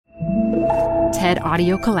TED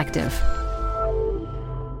Audio Collective.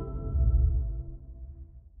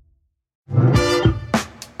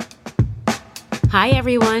 Hi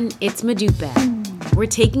everyone, it's Modupe. We're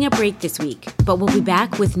taking a break this week, but we'll be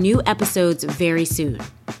back with new episodes very soon.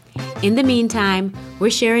 In the meantime,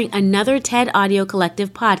 we're sharing another TED Audio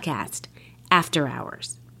Collective podcast, After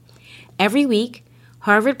Hours. Every week,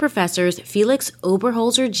 Harvard professors Felix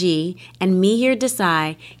Oberholzer-G and Mihir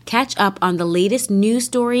Desai catch up on the latest news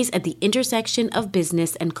stories at the intersection of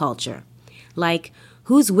business and culture, like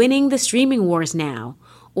who's winning the streaming wars now,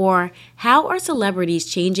 or how are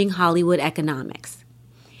celebrities changing Hollywood economics.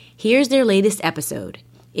 Here's their latest episode.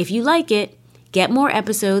 If you like it, get more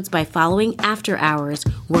episodes by following After Hours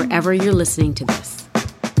wherever you're listening to this.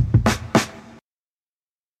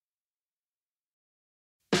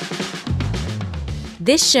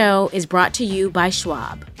 This show is brought to you by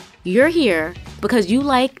Schwab. You're here because you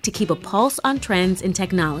like to keep a pulse on trends in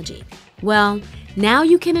technology. Well, now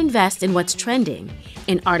you can invest in what's trending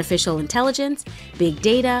in artificial intelligence, big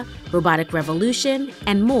data, robotic revolution,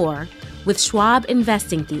 and more with Schwab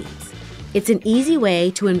Investing Themes. It's an easy way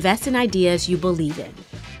to invest in ideas you believe in.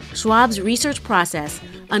 Schwab's research process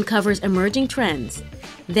uncovers emerging trends.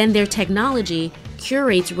 Then their technology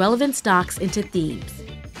curates relevant stocks into themes.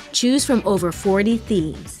 Choose from over 40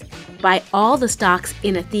 themes. Buy all the stocks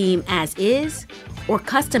in a theme as is or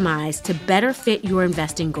customize to better fit your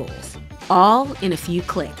investing goals. All in a few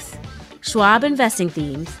clicks. Schwab Investing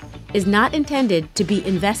Themes is not intended to be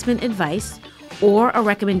investment advice or a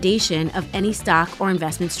recommendation of any stock or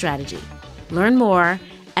investment strategy. Learn more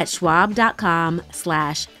at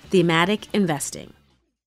schwab.com/thematic investing.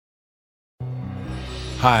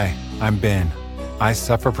 Hi, I'm Ben. I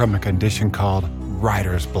suffer from a condition called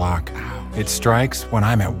writer's block. It strikes when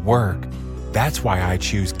I'm at work. That's why I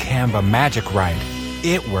choose Canva Magic Write.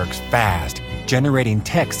 It works fast, generating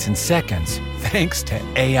texts in seconds, thanks to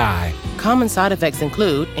AI. Common side effects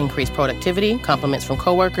include increased productivity, compliments from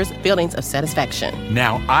coworkers, feelings of satisfaction.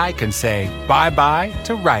 Now I can say bye-bye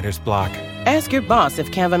to writer's block. Ask your boss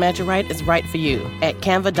if Canva Magic Write is right for you at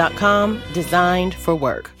canva.com, designed for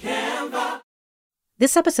work. Canva.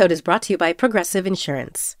 This episode is brought to you by Progressive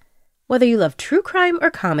Insurance. Whether you love true crime or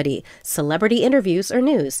comedy, celebrity interviews or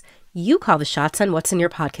news, you call the shots on what's in your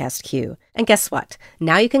podcast queue. And guess what?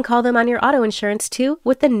 Now you can call them on your auto insurance too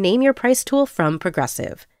with the Name Your Price tool from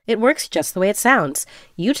Progressive. It works just the way it sounds.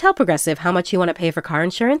 You tell Progressive how much you want to pay for car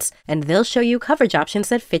insurance, and they'll show you coverage options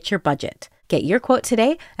that fit your budget. Get your quote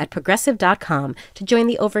today at Progressive.com to join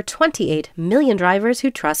the over 28 million drivers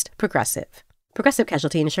who trust Progressive. Progressive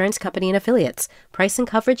Casualty Insurance Company and Affiliates. Price and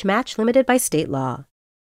coverage match limited by state law.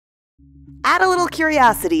 Add a little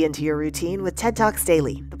curiosity into your routine with TED Talks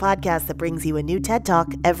Daily, the podcast that brings you a new TED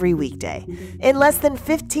Talk every weekday. In less than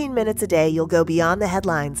 15 minutes a day, you'll go beyond the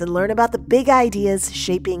headlines and learn about the big ideas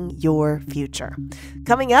shaping your future.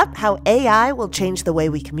 Coming up, how AI will change the way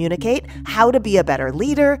we communicate, how to be a better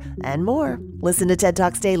leader, and more. Listen to TED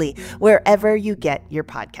Talks Daily wherever you get your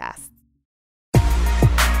podcasts.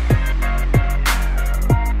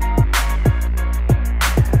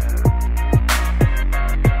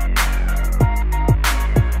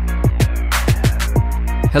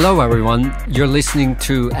 Hello, everyone. You're listening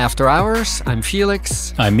to After Hours. I'm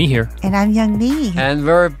Felix. I'm Mihir. And I'm Young Mi. And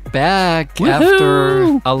we're back Woohoo!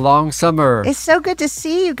 after a long summer. It's so good to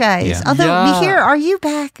see you guys. Yeah. Although, Yeah. Mihir, are you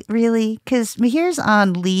back, really? Because Mihir's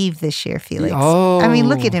on leave this year, Felix. Oh. I mean,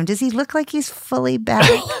 look at him. Does he look like he's fully back?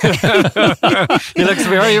 He looks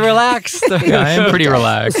very relaxed. Yeah, I am pretty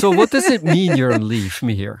relaxed. So what does it mean you're on leave,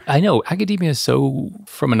 Mihir? I know, academia is so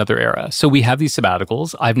from another era. So we have these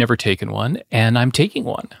sabbaticals. I've never taken one, and I'm taking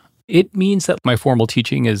one. It means that my formal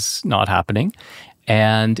teaching is not happening,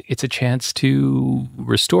 and it's a chance to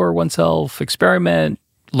restore oneself, experiment,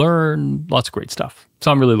 learn, lots of great stuff. So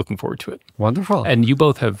I'm really looking forward to it. Wonderful. And you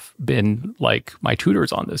both have been like my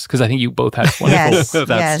tutors on this, because I think you both had wonderful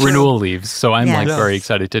Yes. renewal leaves. So I'm Yes. very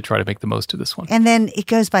excited to try to make the most of this one. And then it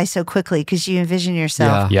goes by so quickly because you envision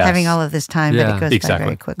yourself Yeah. having Yes. all of this time, but Yeah. it goes Exactly. by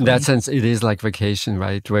very quickly. In that sense, it is like vacation,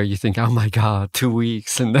 right? Where you think, oh my God, 2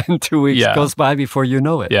 weeks. And then 2 weeks Yeah. goes by before you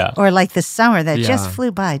know it. Yeah. Or like the summer that Yeah. just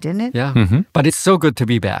flew by, didn't it? Yeah. Mhm. But it's so good to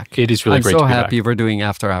be back. It is really I'm great so to be happy back. we're doing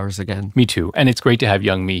After Hours again. Me too. And it's great to have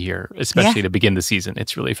Young Mi here, especially Yeah. to begin the season.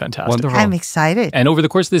 It's really fantastic. Wonderful. I'm excited. And over the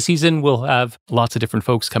course of the season, we'll have lots of different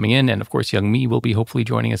folks coming in. And of course, Young Mi will be hopefully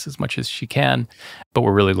joining us as much as she can. But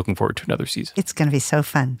we're really looking forward to another season. It's going to be so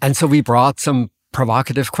fun. And so we brought some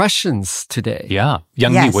provocative questions today. Yeah.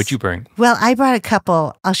 Young Mi, Yes. what'd you bring? Well, I brought a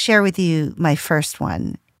couple. I'll share with you my first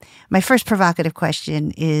one. My first provocative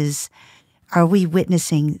question is, are we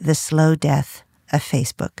witnessing the slow death of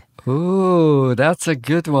Facebook? Ooh, that's a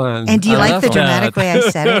good one. And do you like the love dramatic that. way I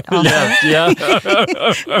said it also? Yeah.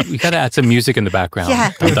 We got to add some music in the background.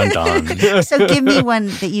 Yeah. Dun, dun, dun. So give me one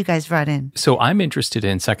that you guys brought in. So I'm interested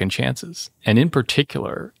in second chances. And in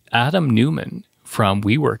particular, Adam Newman from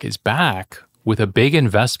WeWork is back with a big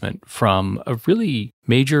investment from a really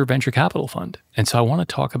major venture capital fund. And so I want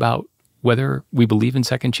to talk about whether we believe in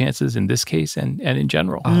second chances in this case and in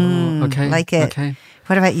general. Okay. Like it. Okay.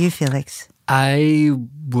 What about you, Felix? I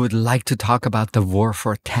would like to talk about the war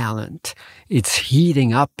for talent. It's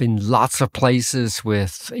heating up in lots of places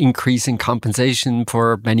with increasing compensation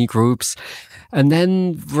for many groups. And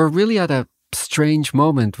then we're really at a strange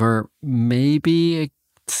moment where maybe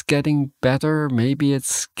it's getting better, maybe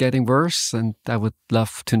it's getting worse. And I would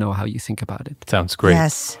love to know how you think about it. Sounds great.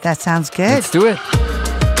 Yes, that sounds good. Let's do it.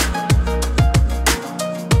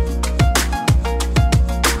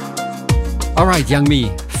 All right, Young Mi,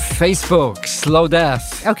 Facebook, slow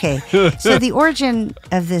death. Okay. So the origin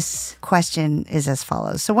of this question is as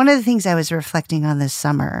follows. So one of the things I was reflecting on this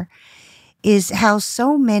summer is how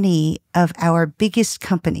so many of our biggest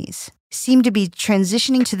companies seem to be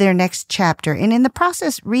transitioning to their next chapter and in the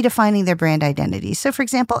process redefining their brand identity. So for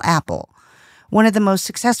example, Apple, one of the most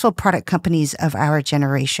successful product companies of our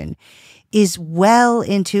generation, is well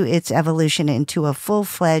into its evolution into a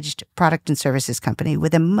full-fledged product and services company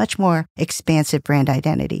with a much more expansive brand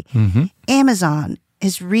identity. Mm-hmm. Amazon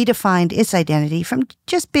has redefined its identity from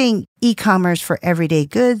just being e-commerce for everyday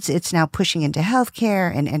goods. It's now pushing into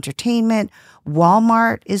healthcare and entertainment.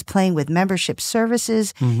 Walmart is playing with membership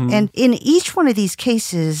services. And in each one of these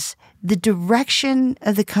cases, the direction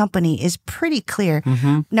of the company is pretty clear.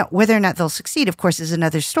 Now, whether or not they'll succeed, of course, is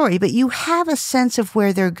another story, but you have a sense of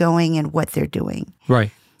where they're going and what they're doing. Right.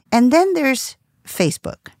 And then there's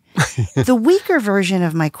Facebook. The weaker version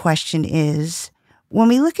of my question is, when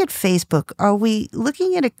we look at Facebook, are we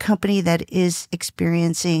looking at a company that is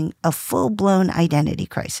experiencing a full-blown identity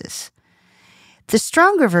crisis? The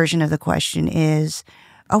stronger version of the question is,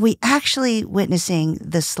 are we actually witnessing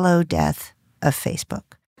the slow death of Facebook?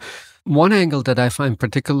 One angle that I find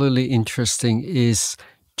particularly interesting is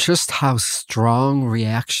just how strong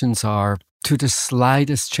reactions are to the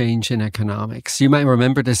slightest change in economics. You might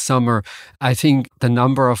remember this summer, I think the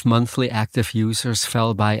number of monthly active users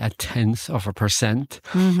fell by 0.1%,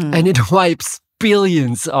 and it wipes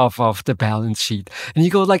billions off of the balance sheet. And you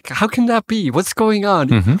go like, how can that be? What's going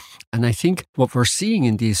on? And I think what we're seeing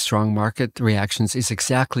in these strong market reactions is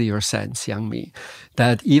exactly your sense, Young Mi,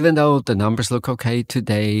 that even though the numbers look okay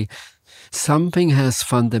today, something has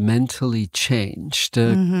fundamentally changed.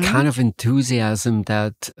 The kind of enthusiasm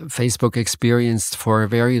that Facebook experienced for a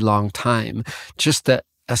very long time, just the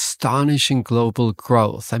astonishing global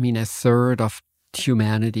growth. I mean, 1/3 of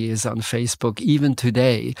humanity is on Facebook even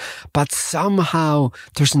today, but somehow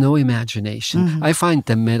there's no imagination. I find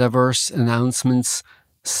the metaverse announcements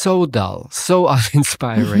so dull, so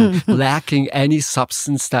uninspiring, lacking any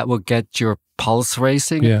substance that will get your pulse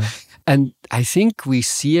racing. Yeah. And I think we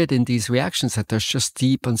see it in these reactions that there's just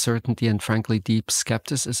deep uncertainty and frankly deep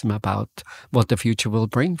skepticism about what the future will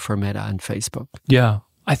bring for Meta and Facebook. Yeah.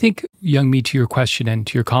 I think, Young Mi, to your question and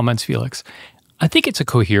to your comments, Felix, I think it's a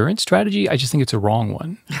coherent strategy. I just think it's a wrong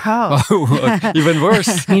one. Oh, even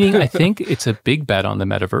worse. Meaning, I think it's a big bet on the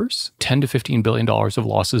metaverse, $10 to $15 billion of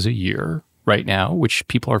losses a year right now, which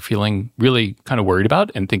people are feeling really kind of worried about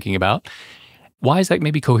and thinking about. Why is that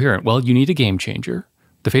maybe coherent? Well, you need a game changer.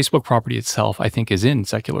 The Facebook property itself, I think, is in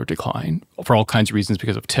secular decline for all kinds of reasons,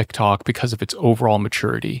 because of TikTok, because of its overall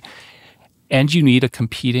maturity. And you need a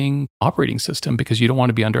competing operating system because you don't want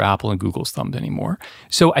to be under Apple and Google's thumb anymore.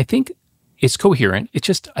 So I think it's coherent. It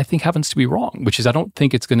just, I think, happens to be wrong, which is I don't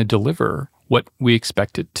think it's going to deliver what we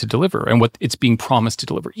expect it to deliver and what it's being promised to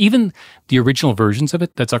deliver. Even the original versions of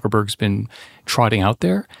it that Zuckerberg's been trotting out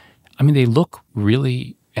there, I mean, they look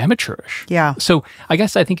really amateurish. Yeah. So I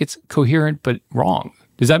guess I think it's coherent but wrong.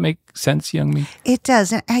 Does that make sense, Young Mi? It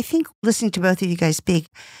does. And I think listening to both of you guys speak,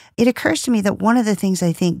 it occurs to me that one of the things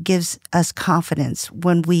I think gives us confidence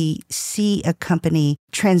when we see a company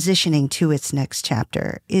transitioning to its next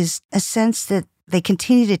chapter is a sense that they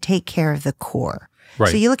continue to take care of the core.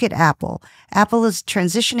 Right. So you look at Apple. Apple is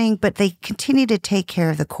transitioning, but they continue to take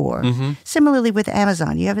care of the core. Similarly with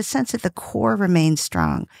Amazon, you have a sense that the core remains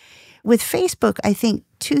strong. With Facebook, I think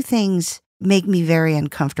two things make me very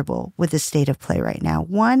uncomfortable with the state of play right now.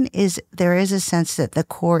 One is there is a sense that the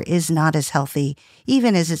core is not as healthy,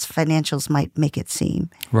 even as its financials might make it seem.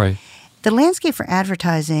 Right. The landscape for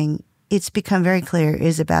advertising, it's become very clear,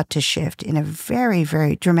 is about to shift in a very,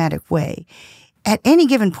 very dramatic way. at any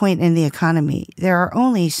given point in the economy, there are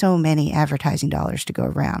only so many advertising dollars to go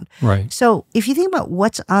around. Right. So if you think about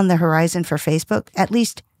what's on the horizon for Facebook, at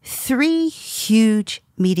least 3 huge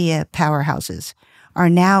media powerhouses are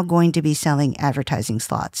now going to be selling advertising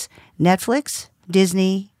slots: Netflix,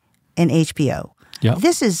 Disney, and HBO. Yeah.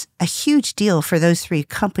 This is a huge deal for those 3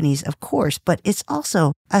 companies, of course, but it's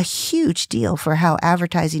also a huge deal for how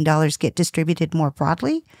advertising dollars get distributed more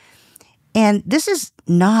broadly. And this is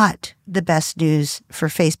not the best news for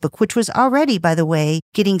Facebook, which was already, by the way,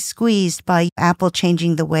 getting squeezed by Apple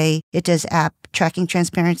changing the way it does app tracking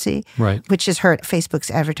transparency, right, which has hurt Facebook's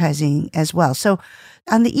advertising as well. So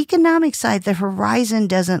on the economic side, the horizon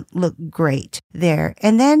doesn't look great there.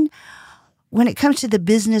 And then when it comes to the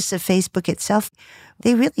business of Facebook itself,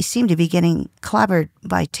 they really seem to be getting clobbered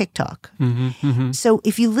by TikTok. So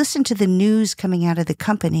if you listen to the news coming out of the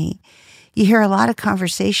company, you hear a lot of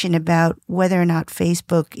conversation about whether or not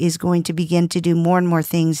Facebook is going to begin to do more and more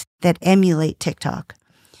things that emulate TikTok.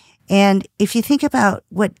 And if you think about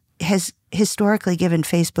what has historically given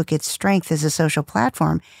Facebook its strength as a social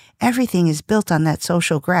platform, everything is built on that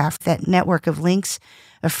social graph, that network of links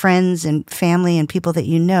of friends and family and people that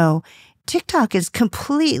you know. TikTok is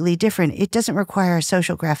completely different. It doesn't require a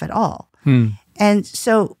social graph at all. And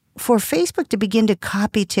so for Facebook to begin to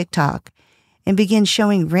copy TikTok and begin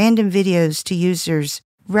showing random videos to users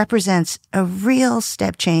represents a real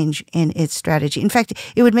step change in its strategy. In fact,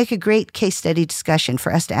 it would make a great case study discussion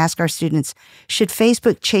for us to ask our students, should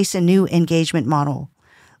Facebook chase a new engagement model,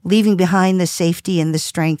 leaving behind the safety and the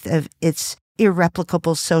strength of its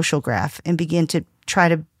irreplicable social graph and begin to try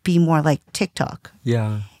to be more like TikTok?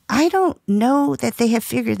 Yeah. I don't know that they have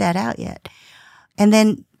figured that out yet. And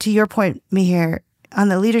then to your point, Mihir, on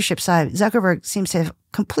the leadership side, Zuckerberg seems to have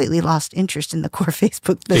completely lost interest in the core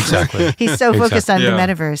Facebook business. Exactly. He's so focused on the Yeah.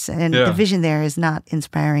 metaverse, and the vision there is not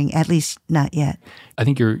inspiring, at least not yet. I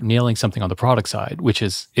think you're nailing something on the product side, which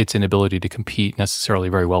is its inability to compete necessarily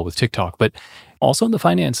very well with TikTok. But also on the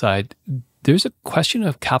finance side, there's a question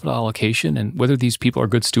of capital allocation and whether these people are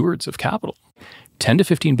good stewards of capital. $10 to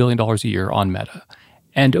 $15 billion a year on Meta.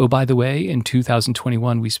 And oh, by the way, in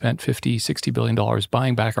 2021, we spent $50, $60 billion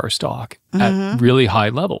buying back our stock at really high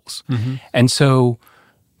levels. And so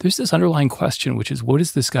there's this underlying question, which is, what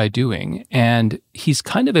is this guy doing? And he's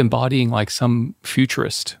kind of embodying like some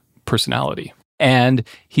futurist personality. And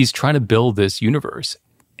he's trying to build this universe.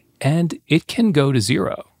 And it can go to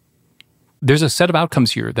zero. There's a set of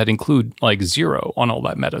outcomes here that include like zero on all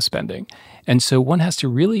that Meta spending. And so one has to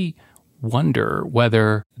really wonder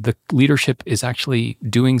whether the leadership is actually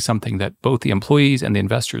doing something that both the employees and the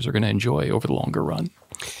investors are going to enjoy over the longer run.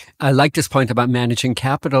 I like this point about managing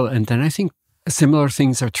capital. And then I think similar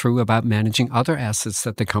things are true about managing other assets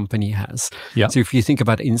that the company has. Yeah. So if you think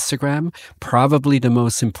about Instagram, probably the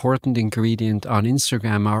most important ingredient on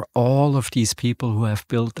Instagram are all of these people who have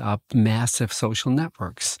built up massive social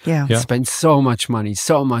networks. Yeah. Spend so much money,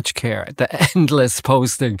 so much care, the endless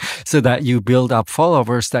posting so that you build up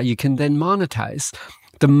followers that you can then monetize.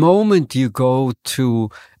 The moment you go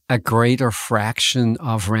to a greater fraction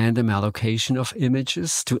of random allocation of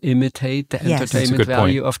images to imitate the Yes. That's a entertainment good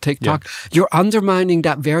value point. of TikTok, you're undermining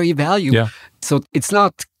that very value. Yeah. So it's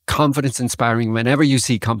not confidence inspiring whenever you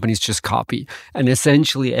see companies just copy. And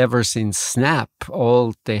essentially ever since Snap,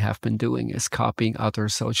 all they have been doing is copying other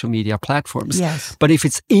social media platforms. Yes. But if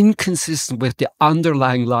it's inconsistent with the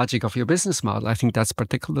underlying logic of your business model, I think that's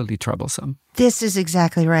particularly troublesome. This is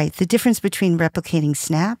exactly right. The difference between replicating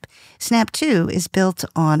Snap too is built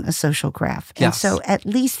on a social graph. And Yes. so at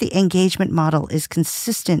least the engagement model is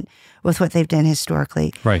consistent with what they've done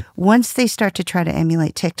historically. Right. Once they start to try to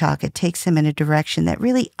emulate TikTok, it takes them in a direction that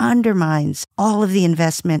really undermines all of the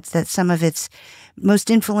investments that some of its most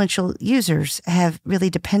influential users have really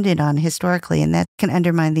depended on historically, and that can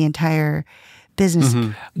undermine the entire business.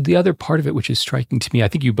 The other part of it, which is striking to me, I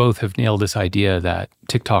think you both have nailed this idea that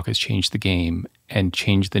TikTok has changed the game and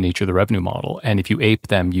changed the nature of the revenue model. And if you ape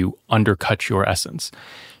them, you undercut your essence.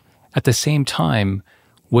 At the same time,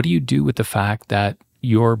 what do you do with the fact that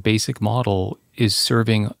your basic model is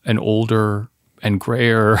serving an older and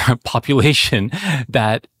grayer population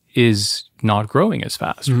that is not growing as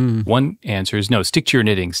fast? One answer is no, stick to your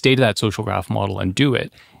knitting, stay to that social graph model and do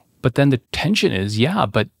it. But then the tension is, yeah,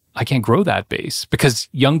 but I can't grow that base because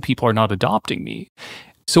young people are not adopting me.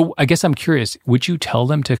 So I guess I'm curious, would you tell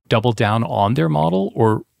them to double down on their model,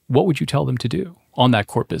 or what would you tell them to do on that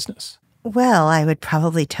core business? Well, I would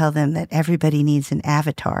probably tell them that everybody needs an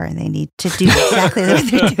avatar and they need to do exactly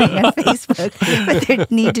what they're doing on Facebook, but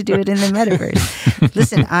they need to do it in the metaverse.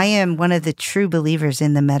 Listen, I am one of the true believers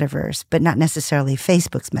in the metaverse, but not necessarily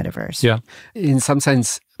Facebook's metaverse. Yeah. In some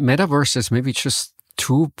sense, metaverse is maybe just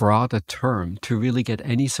too broad a term to really get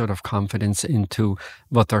any sort of confidence into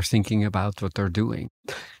what they're thinking about, what they're doing.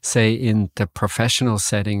 Say in the professional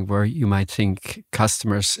setting where you might think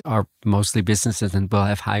customers are mostly businesses and will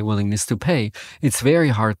have high willingness to pay, it's very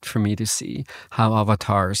hard for me to see how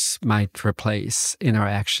avatars might replace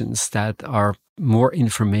interactions that are more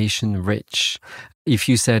information rich. If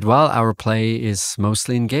you said, well, our play is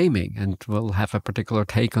mostly in gaming and we'll have a particular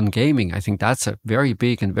take on gaming, I think that's a very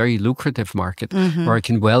big and very lucrative market where I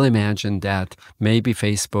can well imagine that maybe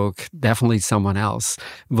Facebook, definitely someone else,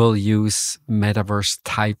 will use metaverse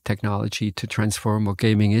type technology to transform what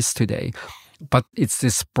gaming is today. But it's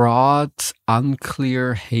this broad,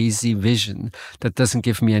 unclear, hazy vision that doesn't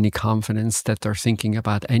give me any confidence that they're thinking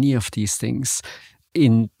about any of these things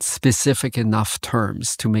in specific enough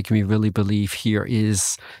terms to make me really believe here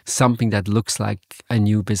is something that looks like a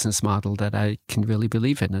new business model that I can really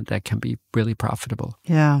believe in and that can be really profitable.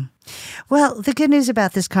 Yeah. Well, the good news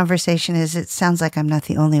about this conversation is it sounds like I'm not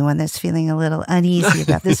the only one that's feeling a little uneasy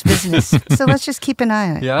about this business. So let's just keep an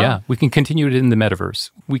eye on it. Yeah. We can continue it in the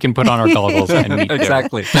metaverse. We can put on our goggles and meet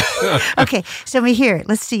Exactly. Okay. So Mihir,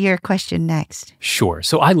 let's see your question next. Sure.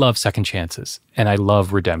 So I love second chances and I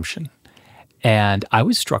love redemption. And I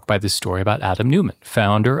was struck by this story about Adam Neumann,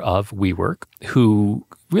 founder of WeWork, who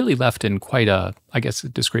really left in quite a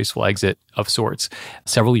disgraceful exit of sorts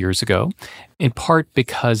several years ago, in part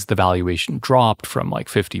because the valuation dropped from like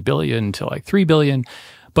 50 billion to like 3 billion,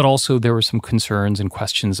 but also there were some concerns and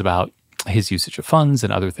questions about his usage of funds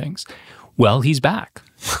and other things. Well, he's back,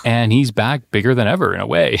 and he's back bigger than ever in a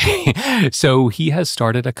way. So he has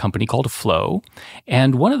started a company called Flow,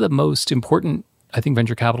 and one of the most important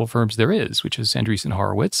venture capital firms there is, which is Andreessen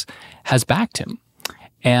Horowitz, has backed him.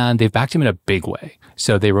 And they've backed him in a big way.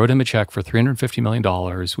 So they wrote him a check for $350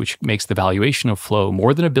 million, which makes the valuation of Flow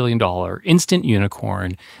more than $1 billion, instant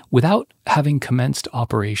unicorn, without having commenced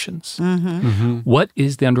operations. What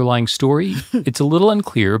is the underlying story? It's a little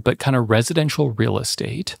unclear, but kind of residential real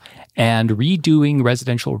estate and redoing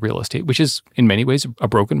residential real estate, which is in many ways a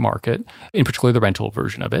broken market, in particular the rental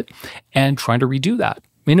version of it, and trying to redo that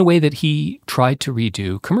in a way that he tried to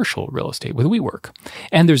redo commercial real estate with WeWork.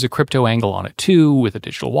 And there's a crypto angle on it too, with a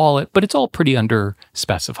digital wallet, but it's all pretty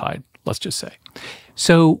under-specified, let's just say.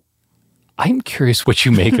 So I'm curious what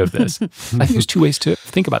you make of this. I think there's two ways to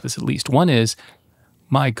think about this at least. One is,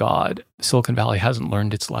 my God, Silicon Valley hasn't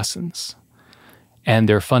learned its lessons. And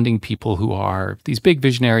they're funding people who are these big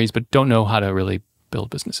visionaries, but don't know how to really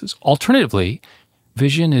build businesses. Alternatively,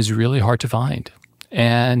 vision is really hard to find.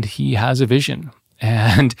 And he has a vision.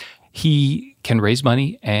 And he can raise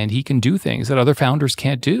money and he can do things that other founders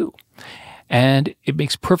can't do. And it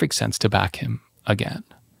makes perfect sense to back him again.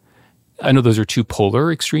 I know those are two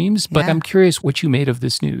polar extremes, but I'm curious what you made of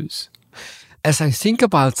this news. As I think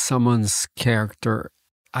about someone's character,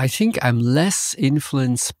 I think I'm less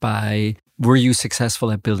influenced by, were you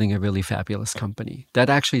successful at building a really fabulous company? That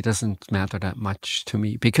actually doesn't matter that much to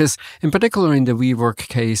me. Because in particular in the WeWork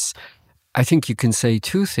case, I think you can say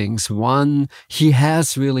two things. One, he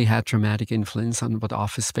has really had dramatic influence on what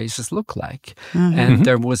office spaces look like. And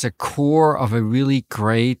there was a core of a really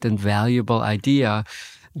great and valuable idea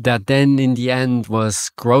that then in the end was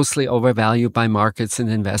grossly overvalued by markets and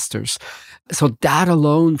investors. So that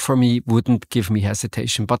alone for me wouldn't give me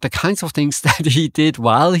hesitation. But the kinds of things that he did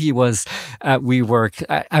while he was at WeWork,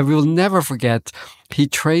 I will never forget. He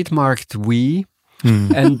trademarked We.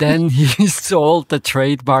 And then he sold the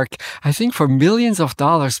trademark, I think, for millions of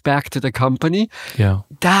dollars back to the company. Yeah.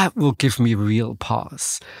 That will give me real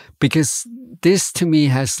pause, because this to me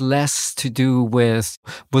has less to do with,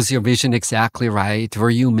 was your vision exactly right?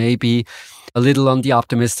 Were you maybe a little on the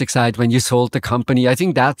optimistic side when you sold the company? I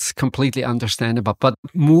think that's completely understandable. But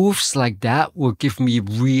moves like that will give me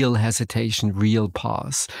real hesitation, real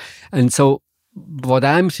pause. And so what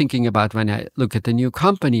I'm thinking about when I look at the new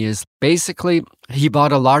company is basically he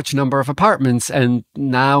bought a large number of apartments and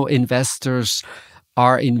now investors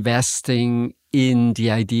are investing in the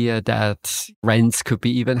idea that rents could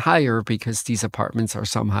be even higher because these apartments are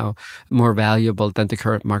somehow more valuable than the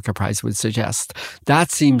current market price would suggest. That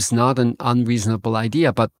seems not an unreasonable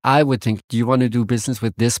idea, but I would think, do you want to do business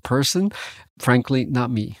with this person? Frankly,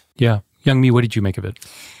 not me. Yeah. Young Mi, what did you make of it?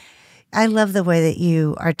 I love the way that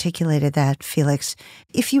you articulated that, Felix.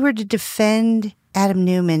 If you were to defend Adam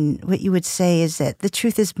Neumann, what you would say is that the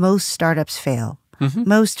truth is most startups fail.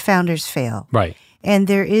 Most founders fail. Right. And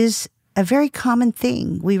there is a very common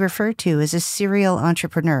thing we refer to as a serial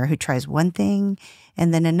entrepreneur who tries one thing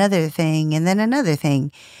and then another thing and then another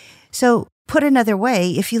thing. So put another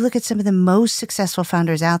way, if you look at some of the most successful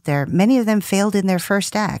founders out there, many of them failed in their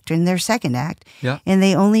first act or in their second act, and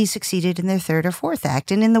they only succeeded in their third or fourth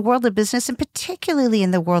act. And in the world of business, and particularly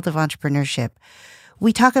in the world of entrepreneurship,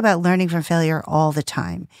 we talk about learning from failure all the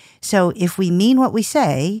time. So if we mean what we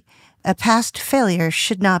say, a past failure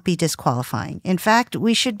should not be disqualifying. In fact,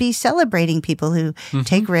 we should be celebrating people who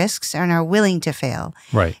take risks and are willing to fail.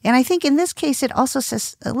 Right. And I think in this case, it also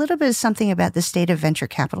says a little bit of something about the state of venture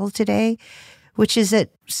capital today, which is that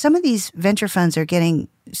some of these venture funds are getting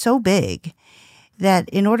so big that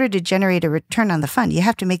in order to generate a return on the fund, you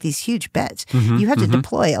have to make these huge bets. You have to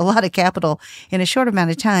deploy a lot of capital in a short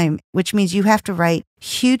amount of time, which means you have to write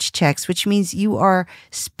huge checks, which means you are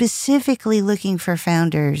specifically looking for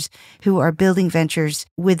founders who are building ventures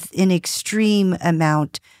with an extreme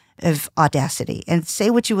amount of audacity. And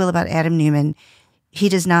say what you will about Adam Neumann, he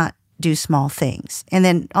does not do small things. And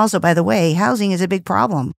then also, by the way, housing is a big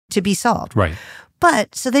problem to be solved. Right.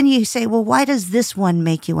 But so then you say, well, why does this one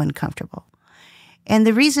make you uncomfortable? And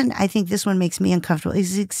the reason I think this one makes me uncomfortable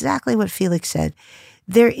is exactly what Felix said.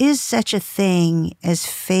 There is such a thing as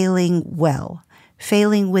failing well,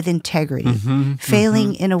 failing with integrity,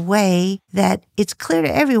 failing in a way that it's clear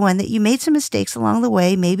to everyone that you made some mistakes along the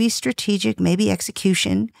way, maybe strategic, maybe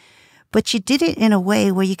execution, but you did it in a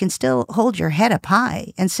way where you can still hold your head up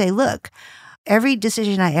high and say, look, every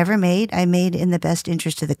decision I ever made, I made in the best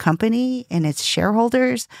interest of the company and its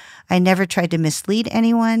shareholders. I never tried to mislead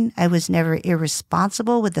anyone. I was never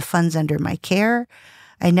irresponsible with the funds under my care.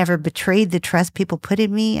 I never betrayed the trust people put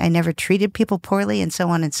in me. I never treated people poorly, and so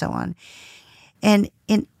on and so on. And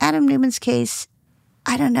in Adam Neumann's case,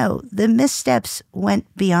 I don't know, the missteps went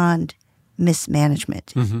beyond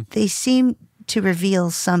mismanagement. They seem to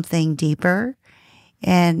reveal something deeper.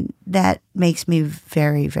 And that makes me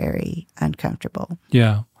very, very uncomfortable.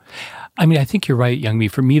 Yeah. I mean, I think you're right, Youngmi.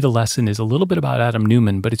 For me, the lesson is a little bit about Adam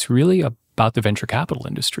Neumann, but it's really about the venture capital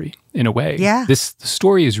industry in a way. Yeah. The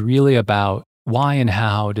story is really about why and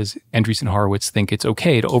how does Andreessen Horowitz think it's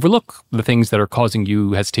okay to overlook the things that are causing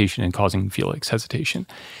you hesitation and causing Felix hesitation.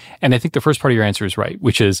 And I think the first part of your answer is right,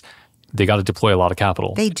 which is they got to deploy a lot of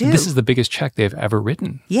capital. They do. This is the biggest check they've ever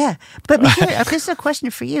written. Yeah. But Mihir, this is a question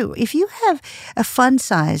for you. If you have a fund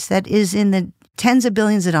size that is in the tens of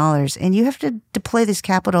billions of dollars and you have to deploy this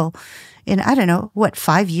capital in, I don't know,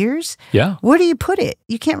 5 years? Yeah. Where do you put it?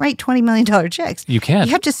 You can't write $20 million checks. You can't.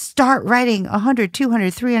 You have to start writing $100, $200,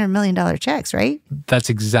 $300 million checks, right?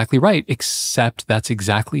 That's exactly right, except that's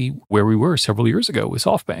exactly where we were several years ago with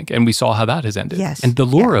SoftBank, and we saw how that has ended. Yes. And the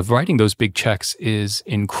lure of writing those big checks is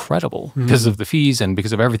incredible because of the fees and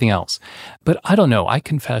because of everything else. But I don't know. I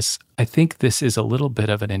confess, I think this is a little bit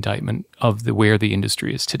of an indictment of where the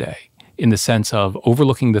industry is today, in the sense of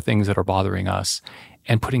overlooking the things that are bothering us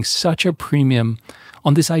and putting such a premium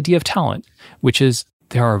on this idea of talent, which is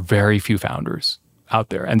there are very few founders out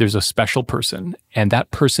there, and there's a special person, and that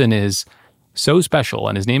person is so special,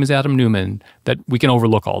 and his name is Adam Neumann, that we can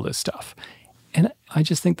overlook all this stuff. And I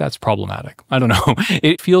just think that's problematic. I don't know.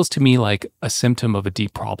 It feels to me like a symptom of a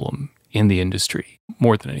deep problem in the industry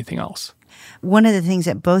more than anything else. One of the things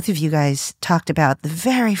that both of you guys talked about the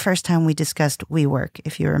very first time we discussed WeWork,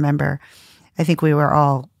 if you remember, I think we were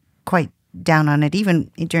all quite down on it, even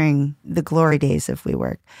during the glory days of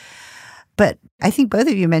WeWork. But I think both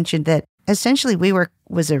of you mentioned that essentially WeWork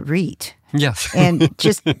was a REIT. Yes. And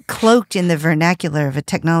just cloaked in the vernacular of a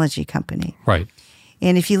technology company. Right.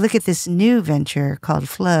 And if you look at this new venture called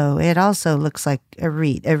Flow, it also looks like a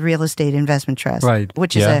REIT, a real estate investment trust, right,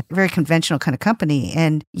 which is a very conventional kind of company.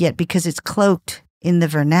 And yet because it's cloaked in the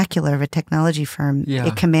vernacular of a technology firm,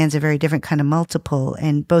 it commands a very different kind of multiple.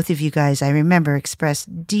 And both of you guys, I remember,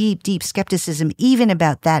 expressed deep, deep skepticism even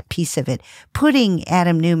about that piece of it, putting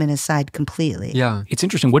Adam Neumann aside completely. Yeah. It's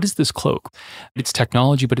interesting. What is this cloak? It's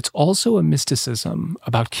technology, but it's also a mysticism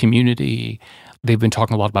about community. They've been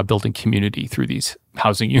talking a lot about building community through these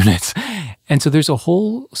housing units. And so there's a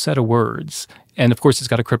whole set of words. And of course, it's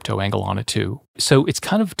got a crypto angle on it too. So it's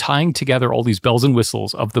kind of tying together all these bells and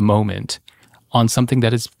whistles of the moment on something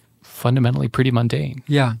that is fundamentally pretty mundane.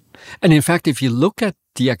 Yeah. And in fact, if you look at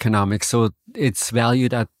the economics, so it's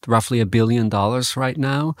valued at roughly $1 billion right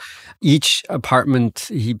now. Each apartment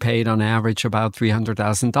he paid on average about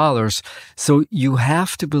 $300,000. So you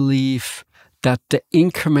have to believe that the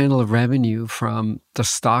incremental revenue from the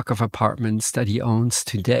stock of apartments that he owns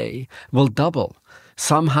today will double.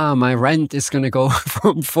 Somehow my rent is going to go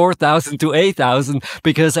from $4,000 to $8,000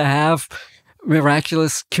 because I have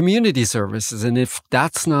miraculous community services. And if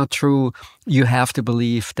that's not true, you have to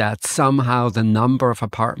believe that somehow the number of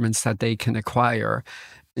apartments that they can acquire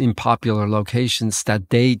in popular locations, that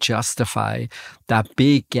they justify that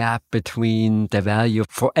big gap between the value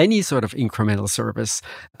for any sort of incremental service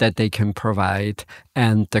that they can provide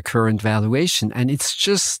and the current valuation. And it's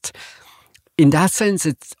just, in that sense,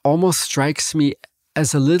 it almost strikes me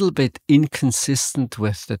as a little bit inconsistent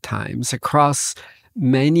with the times. Across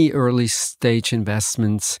many early stage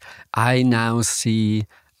investments, I now see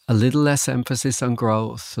a little less emphasis on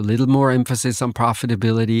growth, a little more emphasis on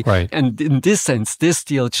profitability. Right. And in this sense, this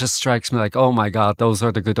deal just strikes me like, oh my God, those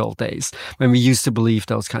are the good old days when we used to believe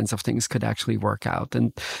those kinds of things could actually work out.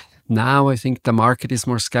 And now I think the market is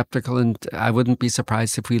more skeptical, and I wouldn't be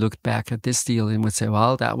surprised if we looked back at this deal and would say,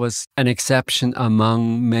 well, that was an exception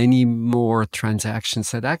among many more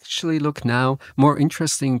transactions that actually look now more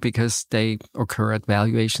interesting because they occur at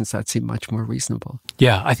valuations that seem much more reasonable.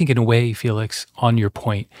 Yeah, I think in a way, Felix, on your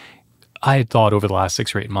point, I had thought over the last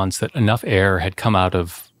 6 or 8 months that enough air had come out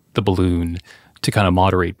of the balloon to kind of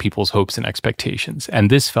moderate people's hopes and expectations. And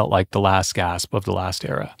this felt like the last gasp of the last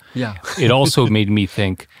era. Yeah. It also made me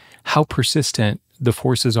think how persistent the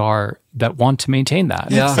forces are that want to maintain that.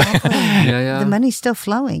 Yeah. Exactly. Yeah. The money's still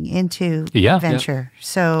flowing into venture.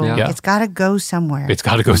 So it's got to go somewhere. It's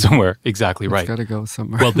got to go somewhere. Exactly right. It's got to go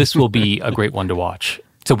somewhere. Well, this will be a great one to watch.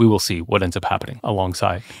 So we will see what ends up happening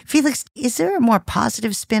alongside. Felix, is there a more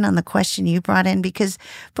positive spin on the question you brought in? Because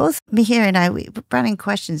both Mihir and I, we brought in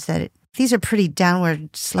questions that these are pretty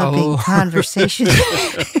downward sloping conversations.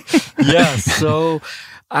 Yeah, so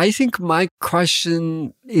I think my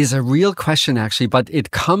question is a real question, actually, but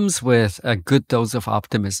it comes with a good dose of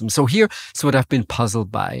optimism. So here's what I've been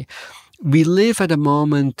puzzled by. We live at a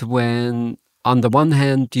moment when, on the one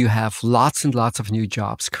hand, you have lots and lots of new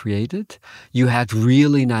jobs created. You had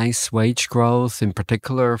really nice wage growth, in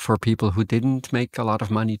particular for people who didn't make a lot of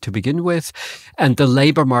money to begin with. And the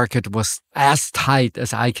labor market was as tight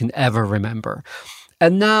as I can ever remember.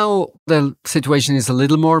 And now the situation is a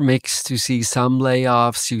little more mixed. You see some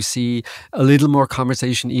layoffs. You see a little more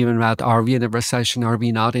conversation even about, are we in a recession? Are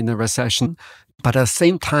we not in a recession? But at the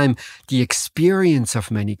same time, the experience of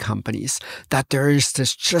many companies that there is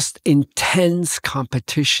this just intense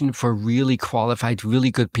competition for really qualified, really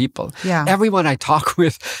good people. Yeah. Everyone I talk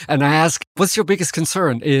with and I ask, what's your biggest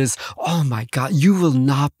concern is, oh my God, you will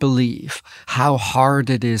not believe how hard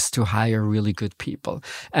it is to hire really good people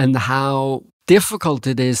and how difficult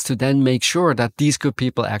it is to then make sure that these good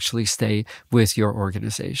people actually stay with your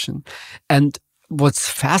organization. And what's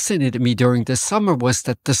fascinated me during this summer was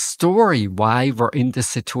that the story why we're in this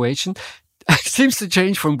situation seems to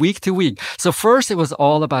change from week to week. So first it was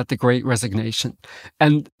all about the Great Resignation.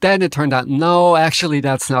 And then it turned out, no, actually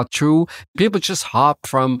that's not true. People just hop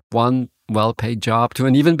from one well-paid job to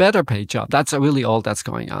an even better paid job. That's really all that's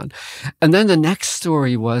going on. And then the next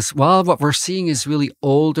story was, well, what we're seeing is really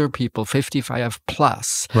older people, 55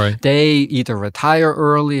 plus. Right. They either retire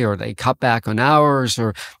early or they cut back on hours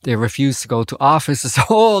or they refuse to go to offices,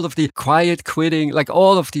 all of the quiet quitting, like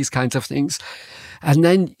all of these kinds of things. And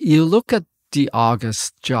then you look at the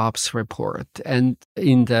August jobs report, and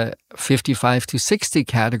in the 55 to 60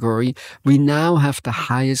 category, we now have the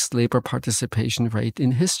highest labor participation rate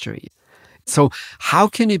in history. So how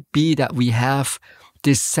can it be that we have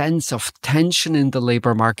this sense of tension in the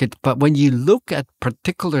labor market, but when you look at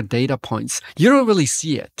particular data points, you don't really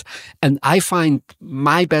see it? And I find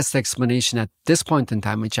my best explanation at this point in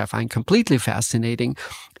time, which I find completely fascinating,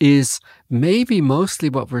 is maybe mostly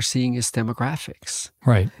what we're seeing is demographics.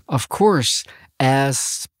 Right. Of course,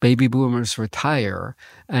 as baby boomers retire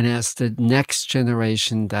and as the next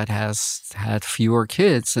generation that has had fewer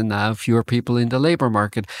kids and now fewer people in the labor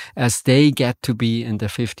market, as they get to be in the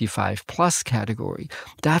 55 plus category,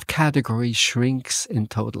 that category shrinks in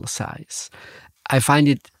total size. I find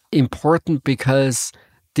it important because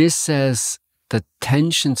this says the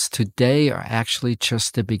tensions today are actually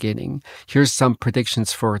just the beginning. Here's some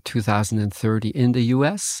predictions for 2030. In the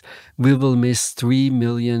US, we will miss 3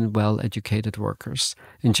 million well-educated workers.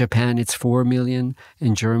 In Japan, it's 4 million.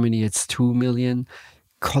 In Germany, it's 2 million.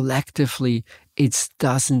 Collectively, it's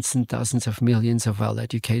dozens and dozens of millions of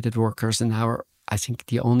well-educated workers. And I think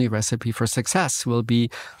the only recipe for success will be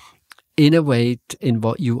innovate in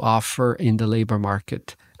what you offer in the labor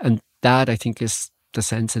market. And that, I think, is the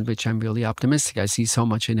sense in which I'm really optimistic. I see so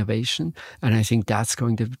much innovation, and I think that's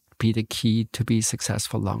going to be the key to be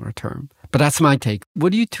successful longer term. But that's my take.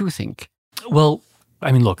 What do you two think? Well,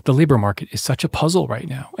 I mean, look, the labor market is such a puzzle right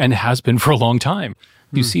now, and has been for a long time.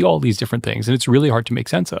 You see all these different things, and it's really hard to make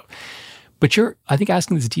sense of. But you're, I think,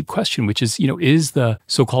 asking this deep question, which is, is the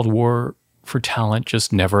so-called war for talent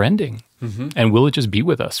just never ending? And will it just be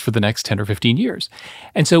with us for the next 10 or 15 years?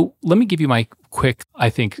 And so let me give you my quick,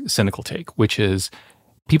 I think, cynical take, which is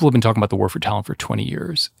people have been talking about the war for talent for 20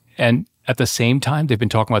 years. And at the same time, they've been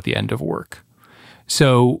talking about the end of work.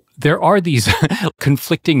 So there are these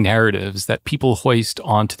conflicting narratives that people hoist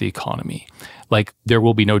onto the economy, like there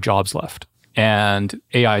will be no jobs left and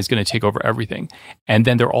AI is going to take over everything. And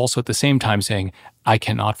then they're also at the same time saying, I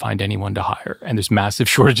cannot find anyone to hire and there's massive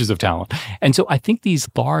shortages of talent. And so I think these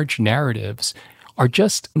large narratives are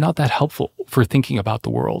just not that helpful for thinking about the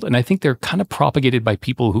world. And I think they're kind of propagated by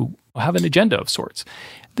people who have an agenda of sorts.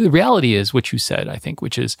 The reality is what you said, I think,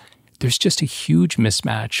 which is there's just a huge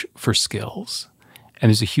mismatch for skills. And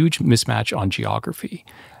there's a huge mismatch on geography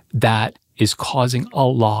that is causing a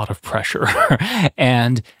lot of pressure.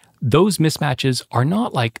 And those mismatches are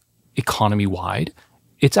not like economy-wide.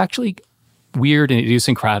 It's actually weird and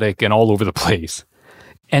idiosyncratic and all over the place.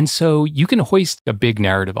 And so you can hoist a big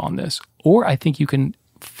narrative on this, or I think you can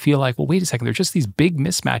feel like, well, wait a second, there's just these big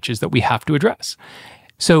mismatches that we have to address.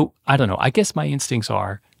 So I don't know. I guess my instincts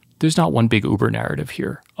are there's not one big Uber narrative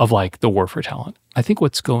here of like the war for talent. I think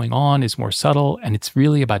what's going on is more subtle, and it's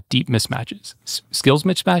really about deep mismatches, skills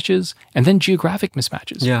mismatches, and then geographic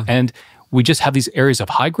mismatches. Yeah. And we just have these areas of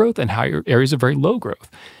high growth and areas of very low growth.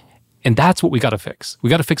 And that's what we got to fix. We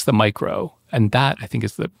got to fix the micro. And that, I think,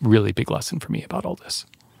 is the really big lesson for me about all this.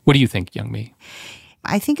 What do you think, Youngmi?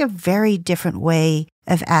 I think a very different way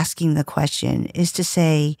of asking the question is to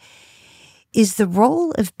say, is the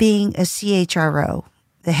role of being a CHRO,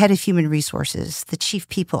 the head of human resources, the chief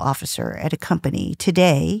people officer at a company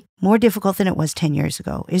today, more difficult than it was 10 years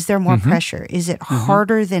ago? Is there more pressure? Is it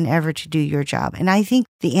harder than ever to do your job? And I think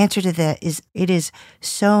the answer to that is it is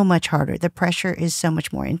so much harder. The pressure is so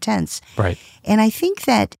much more intense. Right. And I think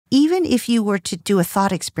that even if you were to do a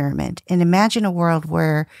thought experiment and imagine a world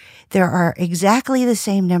where there are exactly the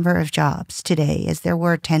same number of jobs today as there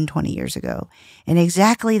were 10, 20 years ago, and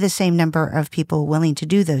exactly the same number of people willing to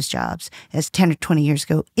do those jobs as 10 or 20 years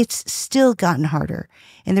ago, it's still gotten harder.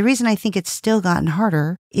 And the reason I think it's still gotten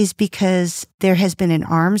harder is because there has been an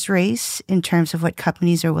arms race in terms of what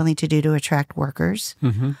companies are willing to do to attract workers.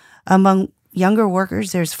 Among younger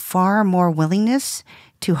workers, there's far more willingness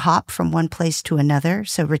to hop from one place to another.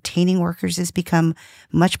 So retaining workers has become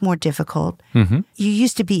much more difficult. You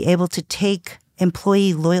used to be able to take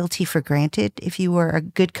employee loyalty for granted. If you were a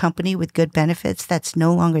good company with good benefits, that's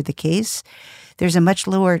no longer the case. There's a much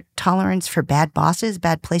lower tolerance for bad bosses,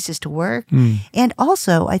 bad places to work. And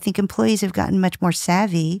also, I think employees have gotten much more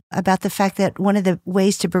savvy about the fact that one of the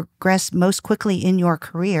ways to progress most quickly in your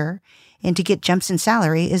career and to get jumps in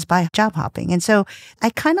salary is by job hopping. And so I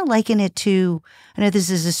kind of liken it to, I know this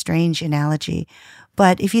is a strange analogy,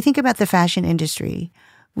 but if you think about the fashion industry,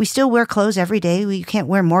 we still wear clothes every day. You can't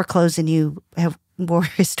wear more clothes than you have wore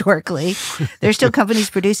historically. There's still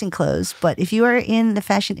companies producing clothes. But if you are in the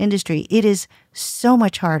fashion industry, it is so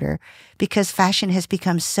much harder because fashion has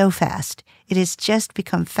become so fast. It has just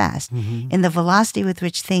become fast. And the velocity with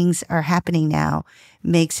which things are happening now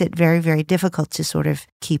makes it very, very difficult to sort of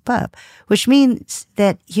keep up, which means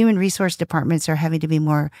that human resource departments are having to be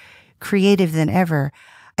more creative than ever.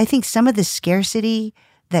 I think some of the scarcity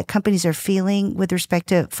that companies are feeling with respect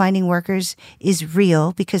to finding workers is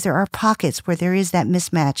real because there are pockets where there is that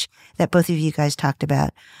mismatch that both of you guys talked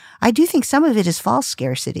about. I do think some of it is false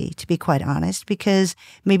scarcity, to be quite honest, because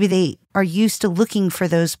maybe they are used to looking for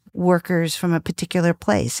those workers from a particular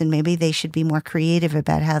place, and maybe they should be more creative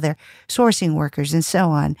about how they're sourcing workers and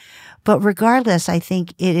so on. But regardless, I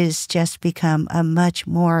think it has just become a much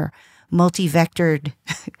more multi-vectored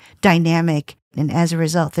dynamic. And as a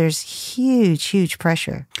result, there's huge, huge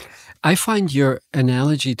pressure. I find your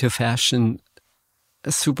analogy to fashion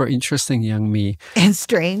super interesting, Youngmi. And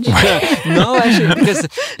strange. No, actually, because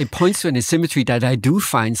it points to an asymmetry that I do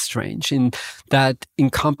find strange in that in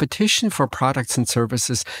competition for products and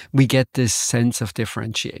services, we get this sense of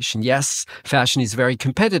differentiation. Yes, fashion is very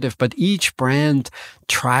competitive, but each brand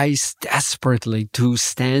tries desperately to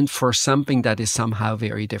stand for something that is somehow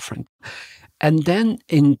very different. And then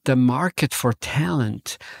in the market for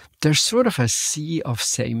talent, there's sort of a sea of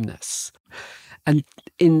sameness. And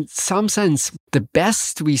in some sense, the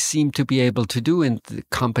best we seem to be able to do in the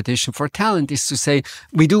competition for talent is to say,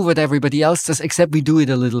 we do what everybody else does, except we do it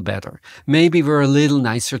a little better. Maybe we're a little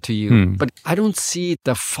nicer to you. But I don't see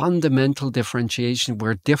the fundamental differentiation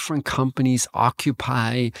where different companies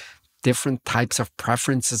occupy different types of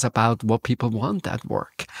preferences about what people want at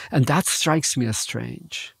work. And that strikes me as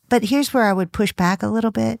strange. But here's where I would push back a little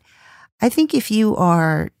bit. I think if you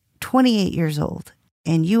are 28 years old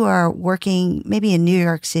and you are working maybe in New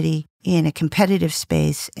York City in a competitive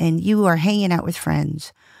space and you are hanging out with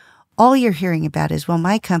friends, all you're hearing about is, well,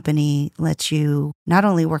 my company lets you not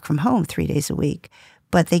only work from home 3 days a week,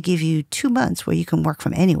 but they give you 2 months where you can work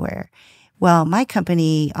from anywhere. Well, my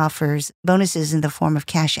company offers bonuses in the form of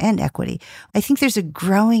cash and equity. I think there's a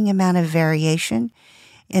growing amount of variation.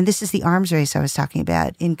 And this is the arms race I was talking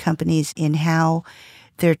about in companies, in how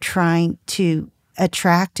they're trying to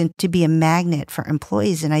attract and to be a magnet for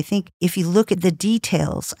employees. And I think if you look at the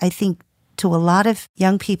details, I think to a lot of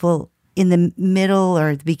young people in the middle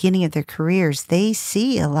or the beginning of their careers, they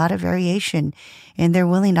see a lot of variation and they're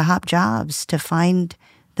willing to hop jobs to find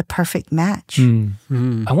the perfect match.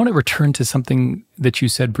 I want to return to something that you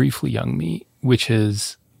said briefly, Young Mi, which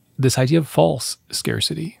is this idea of false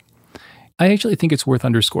scarcity. I actually think it's worth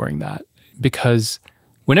underscoring that, because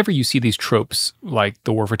whenever you see these tropes like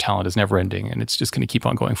the war for talent is never ending and it's just going to keep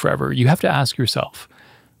on going forever, you have to ask yourself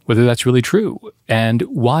whether that's really true. And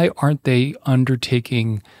why aren't they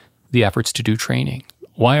undertaking the efforts to do training?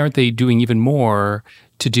 Why aren't they doing even more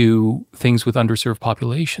to do things with underserved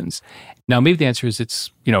populations? Now, maybe the answer is it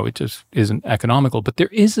just isn't economical, but there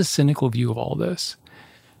is a cynical view of all this,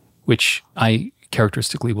 which I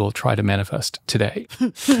characteristically will try to manifest today,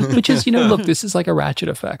 which is, look, this is like a ratchet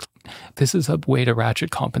effect. This is a way to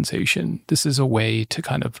ratchet compensation. This is a way to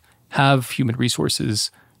kind of have human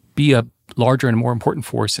resources be a larger and more important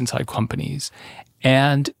force inside companies.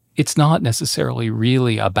 And it's not necessarily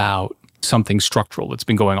really about something structural that's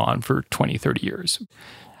been going on for 20, 30 years.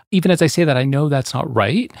 Even as I say that, I know that's not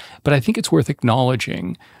right, but I think it's worth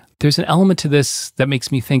acknowledging there's an element to this that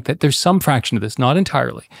makes me think that there's some fraction of this, not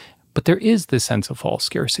entirely, but there is this sense of false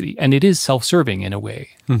scarcity, and it is self-serving in a way.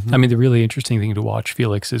 I mean, the really interesting thing to watch,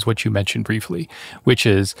 Felix, is what you mentioned briefly, which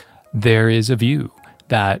is there is a view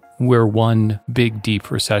that we're one big,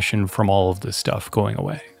 deep recession from all of this stuff going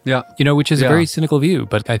away. Yeah. Which is a very cynical view,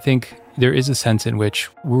 but I think there is a sense in which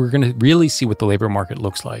we're going to really see what the labor market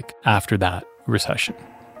looks like after that recession,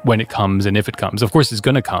 when it comes and if it comes. Of course, it's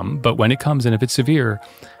going to come, but when it comes and if it's severe,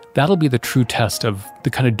 that'll be the true test of the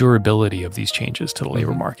kind of durability of these changes to the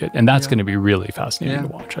labor market. And that's going to be really fascinating to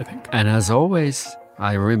watch, I think. And as always,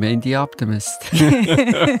 I remain the optimist.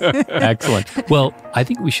 Excellent. Well, I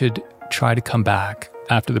think we should try to come back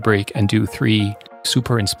after the break and do 3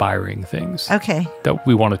 super inspiring things that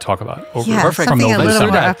we want to talk about. Perfect. Something a little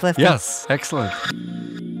more uplifting. Yes, excellent.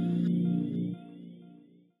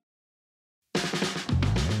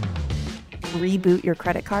 Reboot your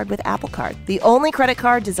credit card with Apple Card, the only credit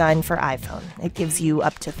card designed for iPhone. It gives you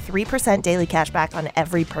up to 3% daily cash back on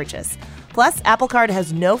every purchase. Plus, Apple Card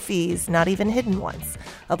has no fees, not even hidden ones.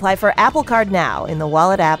 Apply for Apple Card now in the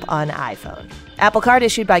Wallet app on iPhone. Apple Card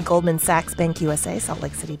issued by Goldman Sachs Bank USA, Salt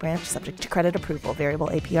Lake City branch, subject to credit approval. Variable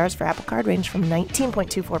APRs for Apple Card range from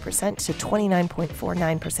 19.24% to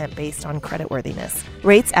 29.49% based on creditworthiness.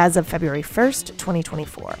 Rates as of February 1st,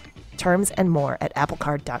 2024. Terms and more at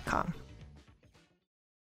applecard.com.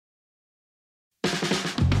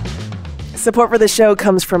 Support for the show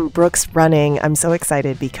comes from Brooks Running. I'm so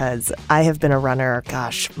excited because I have been a runner,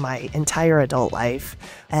 my entire adult life.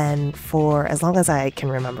 And for as long as I can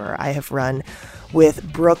remember, I have run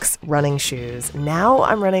with Brooks running shoes. Now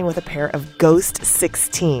I'm running with a pair of Ghost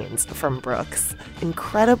 16s from Brooks.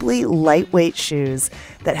 Incredibly lightweight shoes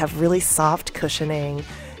that have really soft cushioning.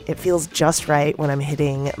 It feels just right when I'm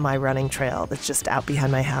hitting my running trail that's just out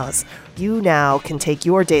behind my house. You now can take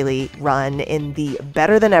your daily run in the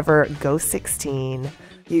better than ever Ghost 16.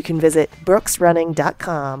 You can visit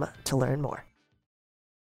brooksrunning.com to learn more.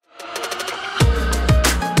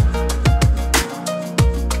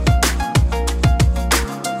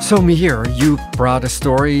 So, Mihir, you brought a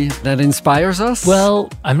story that inspires us?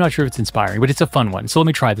 Well, I'm not sure if it's inspiring, but it's a fun one. So let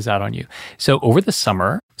me try this out on you. So over the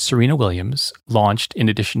summer, Serena Williams launched, in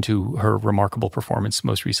addition to her remarkable performance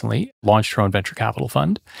most recently, launched her own venture capital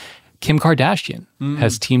fund. Kim Kardashian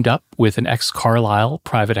has teamed up with an ex-Carlyle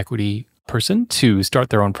private equity person to start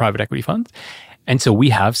their own private equity fund. And so we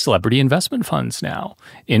have celebrity investment funds now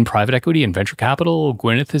in private equity and venture capital.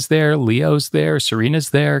 Gwyneth is there, Leo's there, Serena's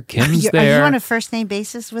there, Kim's there. Are you on a first name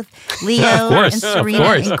basis with Leo and Serena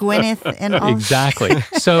and Gwyneth and all? Exactly.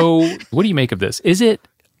 So what do you make of this? Is it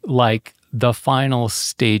like the final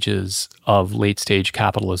stages of late stage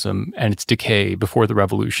capitalism and its decay before the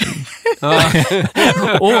revolution?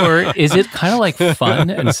 Or is it kind of like fun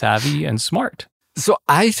and savvy and smart? So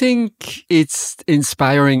I think it's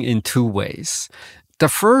inspiring in 2 ways. The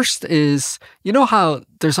first is, you know how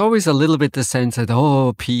there's always a little bit the sense that,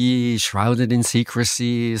 PE shrouded in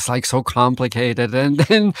secrecy is like so complicated. And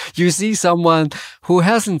then you see someone who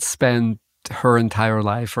hasn't spent her entire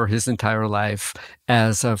life or his entire life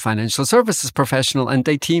as a financial services professional, and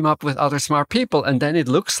they team up with other smart people. And then it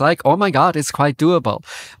looks like, oh my God, it's quite doable.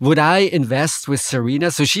 Would I invest with Serena?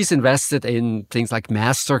 So she's invested in things like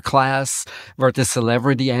Masterclass, where the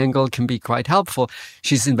celebrity angle can be quite helpful.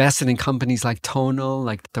 She's invested in companies like Tonal,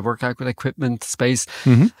 like the workout equipment space.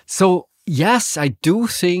 So yes, I do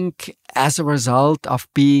think as a result of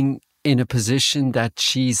being in a position that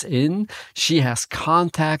she's in, she has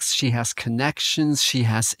contacts, she has connections, she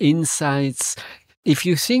has insights. If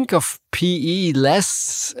you think of PE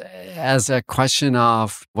less as a question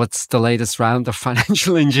of what's the latest round of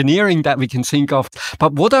financial engineering that we can think of,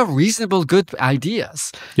 but what are reasonable good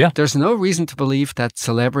ideas? Yeah. There's no reason to believe that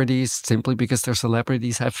celebrities, simply because they're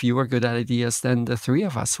celebrities, have fewer good ideas than the three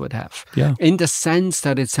of us would have. Yeah. In the sense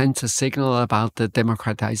that it sends a signal about the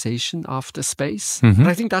democratization of the space. And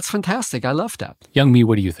I think that's fantastic. I love that. Young Mi,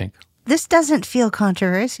 what do you think? This doesn't feel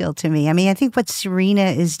controversial to me. I mean, I think what Serena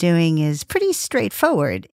is doing is pretty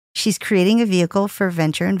straightforward. She's creating a vehicle for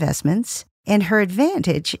venture investments, and her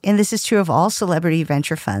advantage, and this is true of all celebrity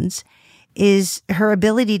venture funds, is her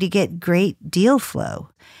ability to get great deal flow.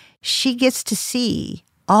 She gets to see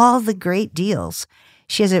all the great deals.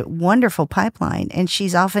 She has a wonderful pipeline, and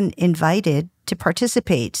she's often invited to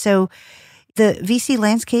participate. So the VC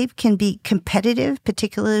landscape can be competitive,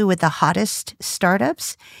 particularly with the hottest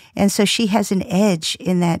startups. And so she has an edge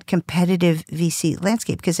in that competitive VC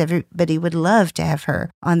landscape because everybody would love to have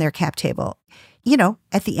her on their cap table. You know,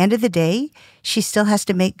 at the end of the day, she still has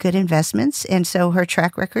to make good investments. And so her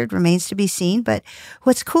track record remains to be seen. But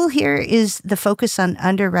what's cool here is the focus on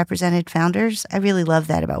underrepresented founders. I really love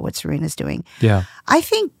that about what Serena's doing. Yeah. I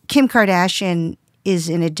think Kim Kardashian is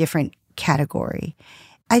in a different category.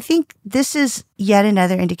 I think this is yet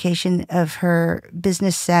another indication of her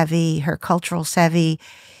business savvy, her cultural savvy.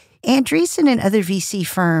 Andreessen and other VC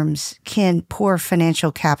firms can pour financial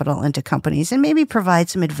capital into companies and maybe provide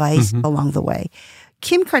some advice along the way.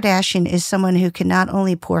 Kim Kardashian is someone who can not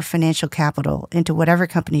only pour financial capital into whatever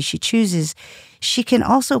company she chooses, she can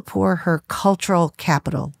also pour her cultural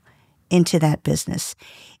capital into that business.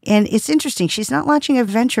 And it's interesting. She's not launching a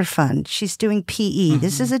venture fund. She's doing PE.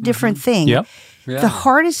 This is a different thing. Yep. Yeah. The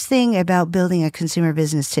hardest thing about building a consumer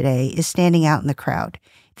business today is standing out in the crowd.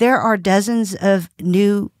 There are dozens of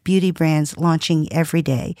new beauty brands launching every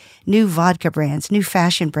day, new vodka brands, new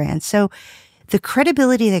fashion brands. So the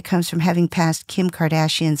credibility that comes from having passed Kim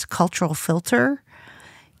Kardashian's cultural filter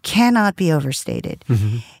cannot be overstated.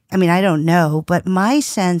 I mean, I don't know, but my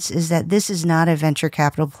sense is that this is not a venture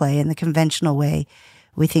capital play in the conventional way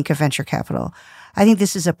we think of venture capital. I think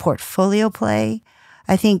this is a portfolio play.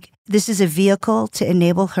 I think this is a vehicle to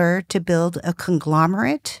enable her to build a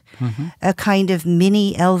conglomerate, a kind of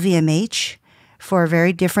mini LVMH for a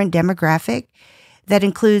very different demographic that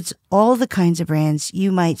includes all the kinds of brands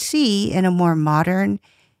you might see in a more modern,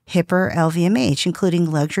 hipper LVMH,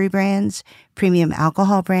 including luxury brands, premium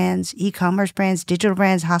alcohol brands, e-commerce brands, digital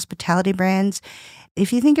brands, hospitality brands.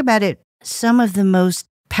 If you think about it, some of the most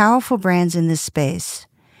powerful brands in this space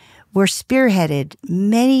were spearheaded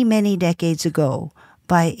many, many decades ago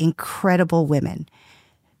by incredible women.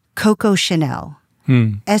 Coco Chanel,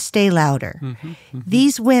 Estee Lauder.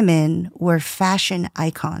 These women were fashion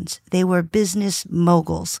icons. They were business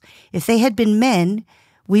moguls. If they had been men,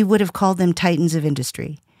 we would have called them titans of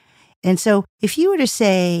industry. And so if you were to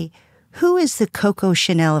say, who is the Coco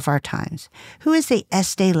Chanel of our times? Who is the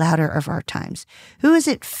Estee Lauder of our times? Who is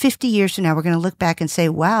it 50 years from now? We're going to look back and say,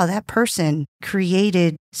 wow, that person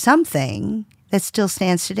created something that still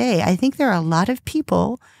stands today. I think there are a lot of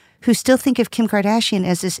people who still think of Kim Kardashian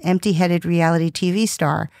as this empty-headed reality TV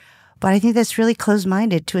star. But I think that's really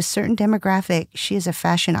closed-minded to a certain demographic. She is a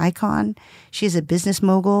fashion icon. She is a business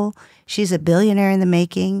mogul. She's a billionaire in the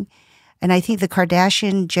making. And I think the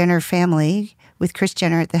Kardashian-Jenner family, with Kris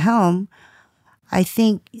Jenner at the helm, I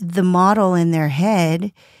think the model in their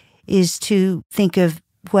head is to think of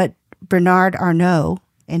what Bernard Arnault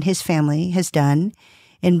and his family has done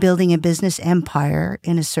in building a business empire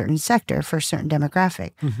in a certain sector for a certain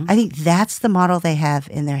demographic. I think that's the model they have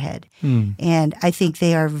in their head. And I think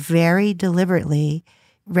they are very deliberately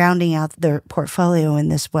rounding out their portfolio in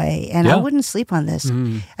this way. And I wouldn't sleep on this.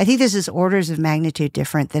 I think this is orders of magnitude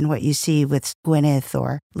different than what you see with Gwyneth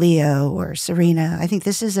or Leo or Serena. I think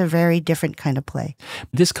this is a very different kind of play.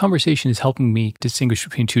 This conversation is helping me distinguish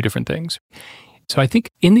between two different things. So I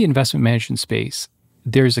think in the investment management space,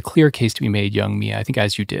 there's a clear case to be made, Young Mi, I think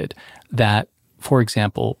as you did, that, for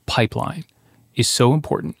example, pipeline is so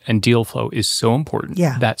important and deal flow is so important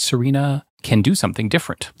that Serena can do something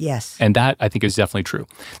different. Yes. And that, I think, is definitely true.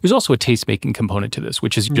 There's also a taste-making component to this,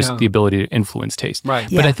 which is just the ability to influence taste. Right.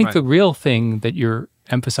 But I think Right. the real thing that you're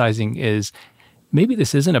emphasizing is maybe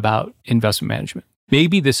this isn't about investment management.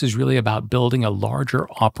 Maybe this is really about building a larger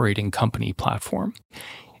operating company platform.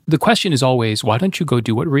 The question is always, why don't you go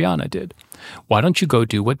do what Rihanna did? Why don't you go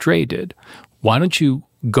do what Dre did? Why don't you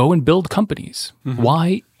go and build companies?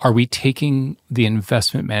 Why are we taking the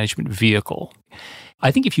investment management vehicle? I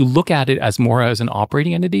think if you look at it as more as an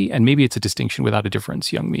operating entity, and maybe it's a distinction without a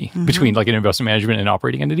difference, young me, between like an investment management and an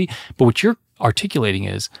operating entity, but what you're articulating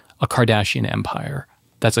is a Kardashian empire.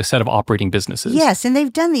 That's a set of operating businesses. Yes, and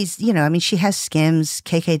they've done these, I mean, she has Skims,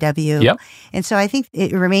 KKW. Yep. And so I think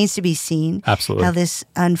it remains to be seen Absolutely. how this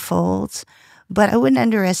unfolds. But I wouldn't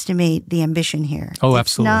underestimate the ambition here. Oh, It's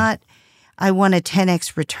absolutely. not, I want a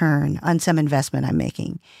 10x return on some investment I'm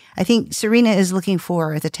making. I think Serena is looking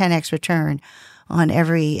for the 10x return on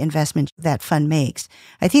every investment that fund makes.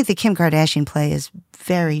 I think the Kim Kardashian play is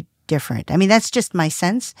very different. I mean, that's just my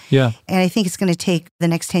sense. Yeah. And I think it's going to take the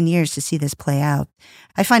next 10 years to see this play out.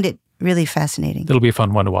 I find it really fascinating. It'll be a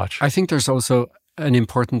fun one to watch. I think there's also an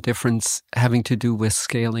important difference having to do with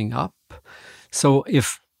scaling up. So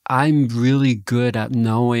if I'm really good at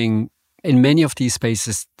knowing, in many of these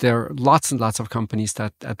spaces, there are lots and lots of companies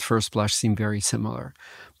that at first blush seem very similar.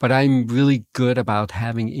 But I'm really good about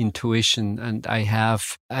having intuition, and I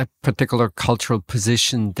have a particular cultural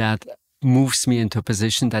position that moves me into a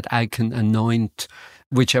position that I can anoint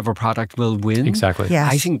whichever product will win. Exactly.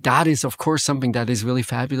 Yes. I think that is, of course, something that is really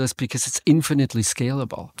fabulous because it's infinitely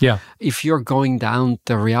scalable. Yeah. If you're going down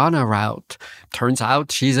the Rihanna route, turns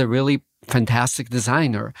out she's a really fantastic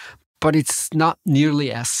designer, but it's not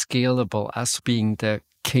nearly as scalable as being the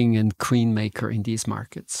king and queen maker in these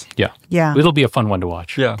markets. Yeah. Yeah. It'll be a fun one to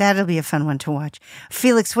watch. Yeah. That'll be a fun one to watch.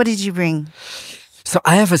 Felix, what did you bring? So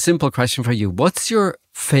I have a simple question for you. What's your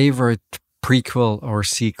favorite prequel or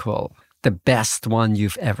sequel? The best one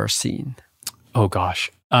you've ever seen? Oh,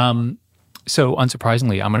 gosh. So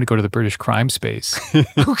unsurprisingly, I'm going to go to the British crime space.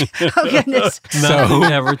 Oh, goodness. No,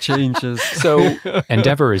 never changes. So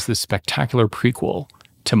Endeavour is this spectacular prequel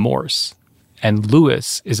to Morse, and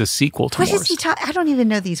Lewis is a sequel to What Morse. is he talking? I don't even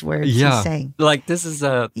know these words he's saying. Like this is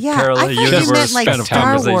a Yeah, parallel I thought you universe meant like kind of Star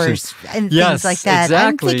conversation. Wars and Yes, things like that.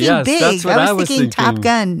 exactly, I'm thinking yes, big. that's what I was thinking Top thinking.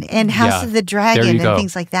 Gun and House Yeah, of the there Dragon you and go.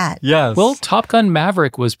 things like that. Yes. Well, Top Gun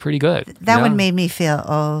Maverick was pretty good. That one made me feel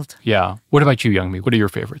old. Yeah. What about you, Young Me? What are your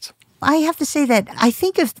favorites? I have to say that I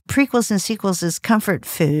think of prequels and sequels as comfort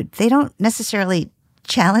food. They don't necessarily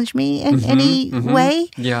challenge me in any way,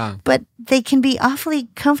 Yeah. but they can be awfully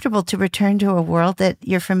comfortable to return to a world that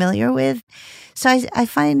you're familiar with. So I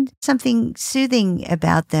find something soothing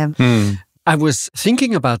about them. I was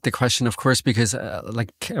thinking about the question, of course, because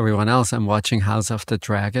like everyone else, I'm watching House of the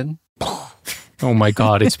Dragon. Oh my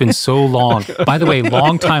God, it's been so long. By the way,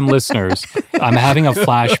 longtime listeners, I'm having a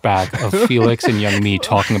flashback of Felix and Young Me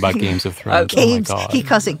talking about Games of Thrones. Games, Oh my God. he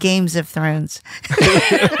calls it Games of Thrones.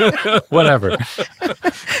 Whatever.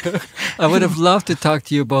 I would have loved to talk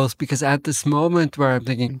to you both because at this moment where I'm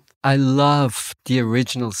thinking, I love the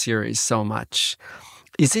original series so much.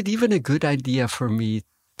 Is it even a good idea for me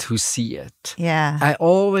to see it? Yeah. I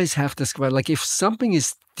always have this, like if something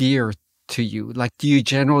is dear to you, like do you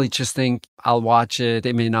generally just think, I'll watch it,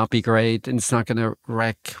 it may not be great, and it's not going to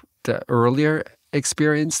wreck the earlier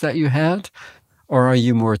experience that you had? Or are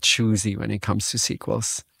you more choosy when it comes to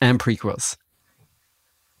sequels and prequels?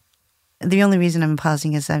 The only reason I'm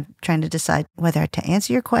pausing is I'm trying to decide whether to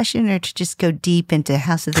answer your question or to just go deep into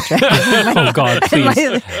House of the Dragon. Oh God,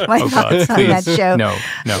 please. my Oh, thoughts God, on that please. show. No.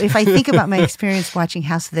 If I think about my experience watching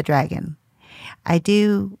House of the Dragon, I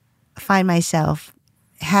do find myself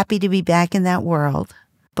happy to be back in that world,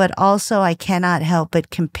 but also I cannot help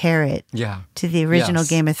but compare it to the original Yes.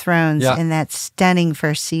 Game of Thrones Yeah. and that stunning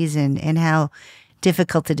first season and how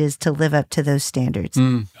difficult it is to live up to those standards.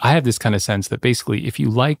 I have this kind of sense that basically, if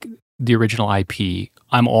you like the original IP,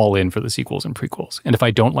 I'm all in for the sequels and prequels. And if I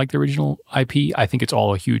don't like the original IP, I think it's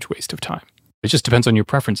all a huge waste of time. It just depends on your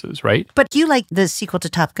preferences, right? But you like the sequel to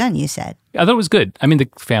Top Gun, you said. I thought it was good. I mean, the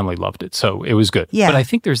family loved it, so it was good. Yeah. But I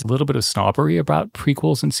think there's a little bit of snobbery about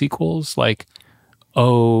prequels and sequels. Like,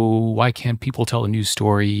 oh, why can't people tell a new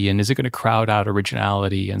story? And is it going to crowd out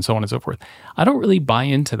originality and so on and so forth? I don't really buy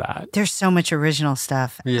into that. There's so much original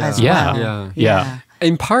stuff as Yeah. well. Yeah.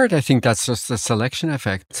 In part, I think that's just a selection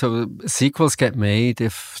effect. So sequels get made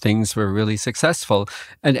if things were really successful,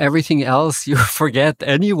 and everything else you forget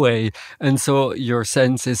anyway. And so your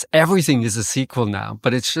sense is everything is a sequel now,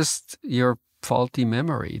 but it's just your faulty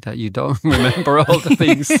memory that you don't remember all the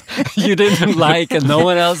things you didn't like and no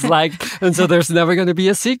one else liked. And so there's never going to be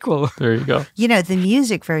a sequel. There you go. You know, the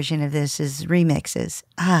music version of this is remixes.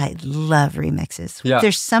 I love remixes. Yeah.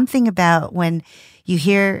 There's something about when you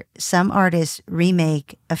hear some artist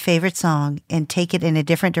remake a favorite song and take it in a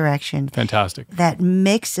different direction. Fantastic. That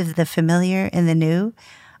mix of the familiar and the new,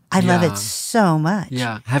 I love Yeah. it so much.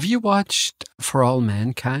 Yeah. Have you watched For All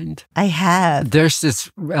Mankind? I have. There's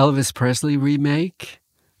this Elvis Presley remake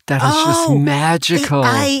that is just magical.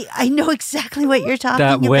 I know exactly what you're talking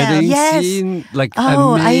that about. wedding Yes. scene, like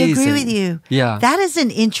Oh, amazing. I agree with you. Yeah. That is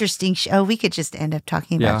an interesting show. Oh, we could just end up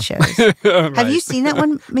talking about shows. Right. Have you seen that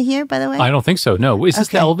one, Mahir, by the way? I don't think so. No. Is this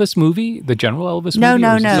the Okay. Elvis movie? The general Elvis No, movie?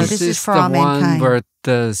 no, Or is no. this- This is For the All Mankind. one where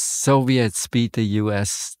the Soviets beat the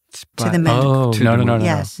U.S. To the moon. Oh, to no, the no, no, moon. no.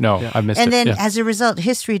 Yes. No, I missed it. And then Yeah. as a result,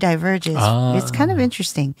 history diverges. It's kind of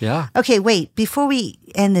interesting. Yeah. Okay, wait. Before we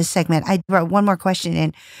end this segment, I brought one more question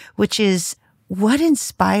in, which is, what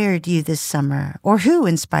inspired you this summer? Or who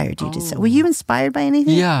inspired you this summer? Were you inspired by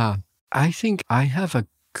anything? Yeah. I think I have a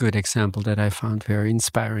good example that I found very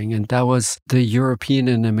inspiring, and that was the European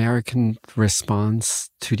and American response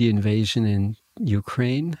to the invasion in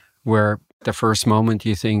Ukraine, where the first moment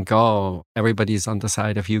you think, oh, everybody's on the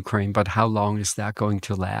side of Ukraine, but how long is that going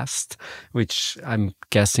to last? Which I'm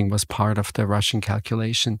guessing was part of the Russian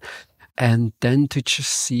calculation. And then to just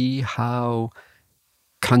see how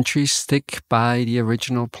countries stick by the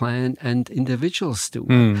original plan and individuals do.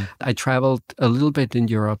 I traveled a little bit in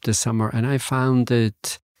Europe this summer, and I found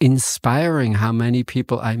it inspiring how many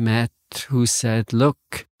people I met who said,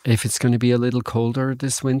 look, if it's going to be a little colder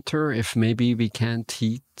this winter, if maybe we can't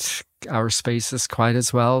heat our spaces quite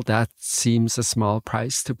as well, that seems a small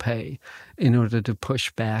price to pay in order to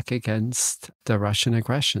push back against the Russian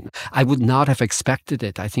aggression. I would not have expected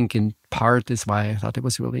it. I think in part is why I thought it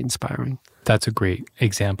was really inspiring. That's a great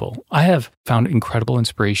example. I have found incredible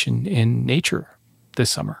inspiration in nature this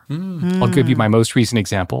summer. I'll give you my most recent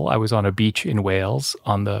example. I was on a beach in Wales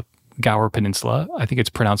on the Gower Peninsula. I think it's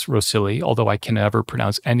pronounced Rosilly, although I can never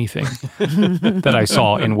pronounce anything that I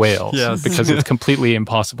saw in Wales because it's completely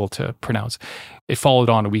impossible to pronounce. It followed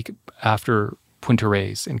on a week after Punta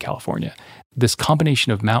Reyes in California. This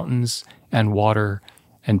combination of mountains and water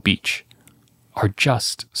and beach are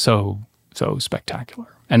just so spectacular.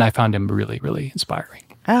 And I found him really, really inspiring.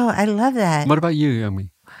 Oh, I love that. What about you, Yomi?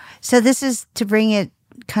 So this is to bring it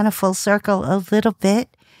kind of full circle a little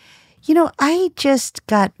bit. You know, I just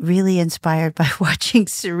got really inspired by watching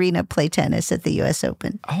Serena play tennis at the U.S.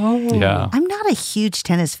 Open. Oh, Yeah. I'm not a huge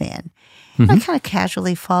tennis fan. I kind of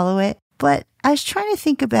casually follow it, but I was trying to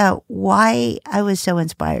think about why I was so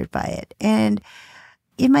inspired by it. And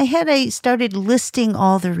in my head, I started listing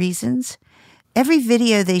all the reasons. Every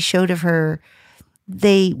video they showed of her,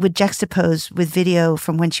 they would juxtapose with video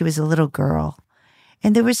from when she was a little girl.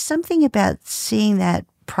 And there was something about seeing that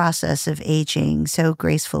process of aging so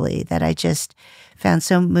gracefully that I just found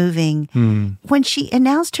so moving. When she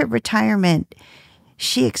announced her retirement,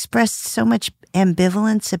 she expressed so much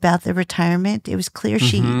ambivalence about the retirement. It was clear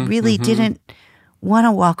she really didn't want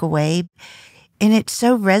to walk away. And it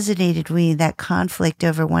so resonated with me, that conflict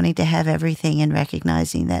over wanting to have everything and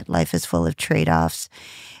recognizing that life is full of trade-offs.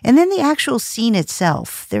 And then the actual scene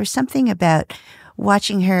itself, there was something about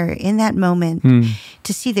watching her in that moment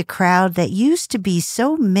to see the crowd that used to be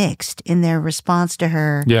so mixed in their response to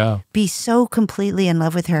her be so completely in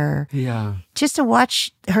love with her. Yeah. Just to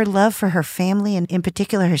watch her love for her family and in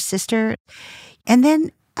particular her sister. And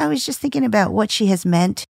then I was just thinking about what she has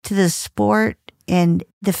meant to the sport and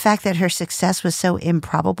the fact that her success was so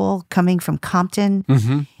improbable coming from Compton,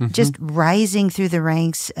 just rising through the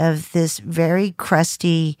ranks of this very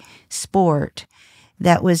crusty sport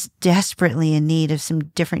that was desperately in need of some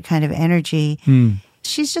different kind of energy.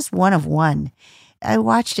 She's just one of one. I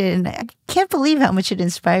watched it and I can't believe how much it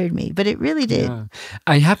inspired me, but it really did. Yeah.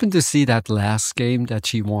 I happened to see that last game that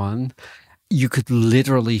she won. You could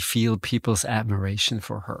literally feel people's admiration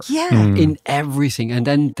for her. Yeah. In everything. And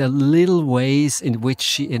then the little ways in which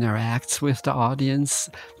she interacts with the audience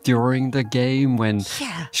during the game, when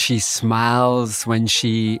she smiles, when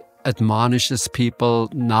she admonishes people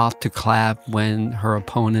not to clap when her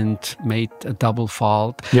opponent made a double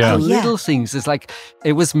fault. Yeah. The little things. It's like,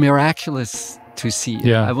 it was miraculous to see it.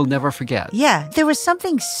 Yeah. I will never forget. Yeah. There was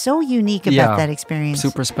something so unique about that experience.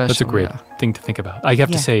 Super special. That's a great thing to think about. I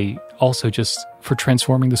have to say also just for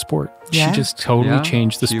transforming the sport. Yeah. She just totally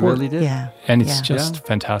changed the She sport. really did. Yeah. And it's Yeah. just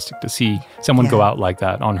fantastic to see someone go out like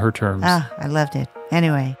that on her terms. Ah, I loved it.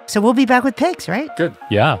 Anyway, so we'll be back with picks, right? Good.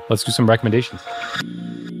 Yeah. Let's do some recommendations.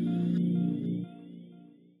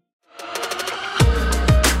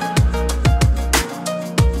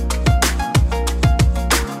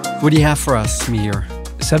 What do you have for us, Mihir?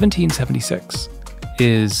 1776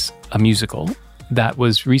 is a musical that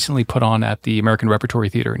was recently put on at the American Repertory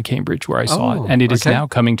Theatre in Cambridge, where I saw it. And it is now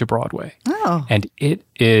coming to Broadway. Oh. And it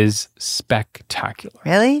is spectacular.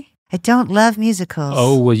 Really? I don't love musicals.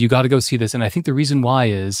 Oh, well, you got to go see this. And I think the reason why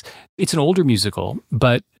is it's an older musical,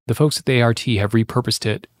 but the folks at the ART have repurposed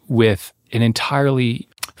it with an entirely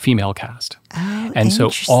female cast. Oh, and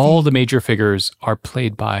so all the major figures are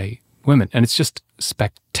played by women. And it's just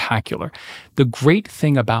spectacular. The great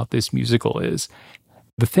thing about this musical is,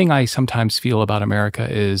 the thing I sometimes feel about America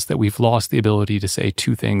is that we've lost the ability to say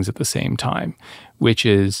two things at the same time, which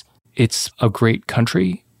is it's a great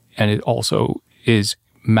country and it also is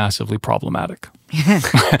massively problematic.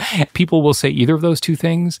 People will say either of those two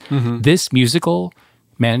things. Mm-hmm. This musical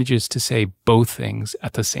manages to say both things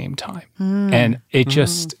at the same time. And it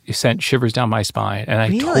just sent shivers down my spine. And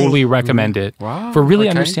I totally recommend it for really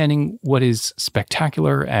understanding what is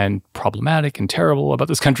spectacular and problematic and terrible about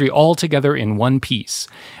this country all together in one piece.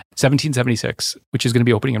 1776, which is going to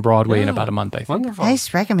be opening in Broadway in about a month, I think. Wonderful.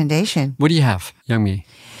 Nice recommendation. What do you have, Young Mi?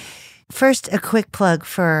 First, a quick plug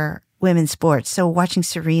for women's sports. So watching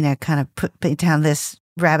Serena kind of put me down this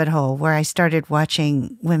rabbit hole where I started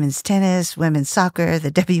watching women's tennis, women's soccer,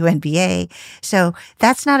 the WNBA. So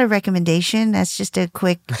that's not a recommendation. That's just a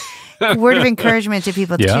quick word of encouragement to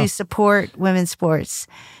people to support women's sports.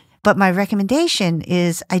 But my recommendation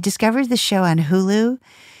is I discovered the show on Hulu.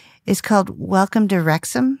 It's called Welcome to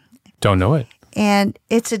Wrexham. Don't know it. And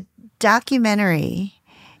it's a docuseries,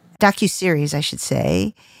 I should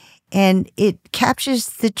say. And it captures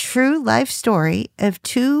the true life story of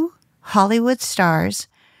two Hollywood stars,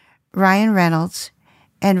 Ryan Reynolds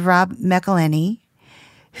and Rob McElhenney,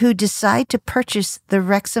 who decide to purchase the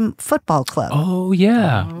Wrexham Football Club. Oh,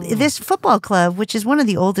 yeah. This football club, which is one of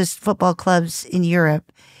the oldest football clubs in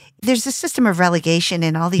Europe, there's a system of relegation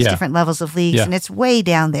in all these different levels of leagues, and it's way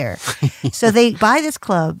down there. So they buy this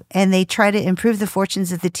club and they try to improve the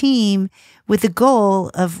fortunes of the team with the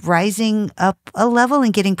goal of rising up a level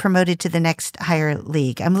and getting promoted to the next higher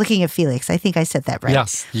league. I'm looking at Felix. I think I said that right.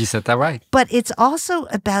 Yes, you said that right. But it's also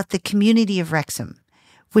about the community of Wrexham,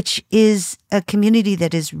 which is a community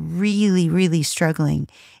that is really, really struggling.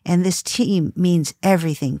 And this team means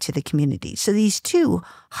everything to the community. So these two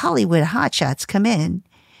Hollywood hotshots come in.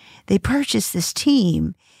 They purchase this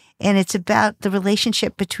team, and it's about the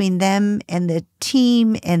relationship between them and the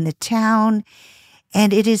team and the town.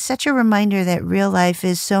 And it is such a reminder that real life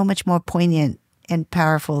is so much more poignant and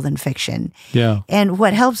powerful than fiction. Yeah. And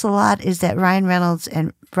what helps a lot is that Ryan Reynolds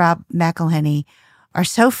and Rob McElhenney are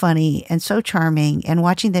so funny and so charming, and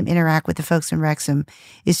watching them interact with the folks in Wrexham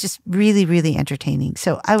is just really, really entertaining.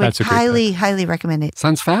 So I would highly, highly recommend it.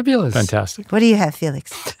 Sounds fabulous. Fantastic. What do you have,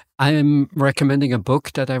 Felix? I am recommending a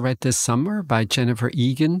book that I read this summer by Jennifer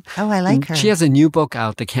Egan. Oh, I like her. She has a new book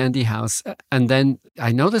out, The Candy House. And then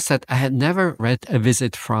I noticed that I had never read A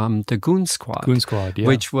Visit from the Goon Squad. Goon Squad, yeah.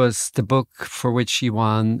 Which was the book for which she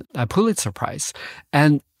won a Pulitzer Prize.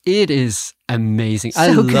 And it is amazing.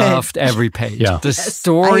 I loved every page. Yeah. The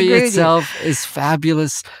story itself is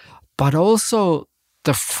fabulous, but also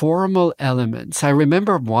the formal elements. I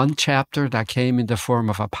remember one chapter that came in the form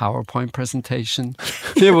of a PowerPoint presentation.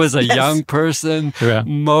 There was a young person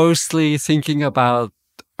mostly thinking about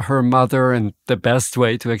her mother, and the best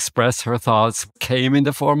way to express her thoughts came in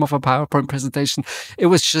the form of a PowerPoint presentation. It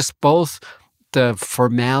was just both the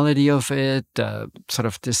formality of it, sort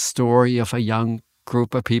of the story of a young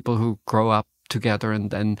group of people who grow up together and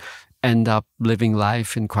then end up living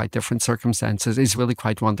life in quite different circumstances is really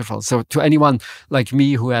quite wonderful. So to anyone like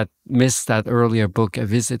me who had missed that earlier book, A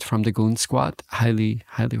Visit from the Goon Squad, highly,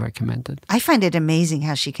 highly recommended. I find it amazing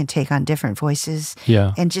how she can take on different voices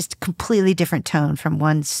and just completely different tone from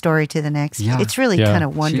one story to the next. Yeah. It's really kind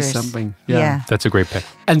of wondrous. She's something. Yeah. That's a great pick.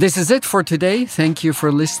 And this is it for today. Thank you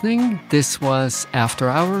for listening. This was After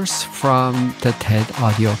Hours from the TED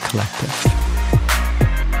Audio Collective.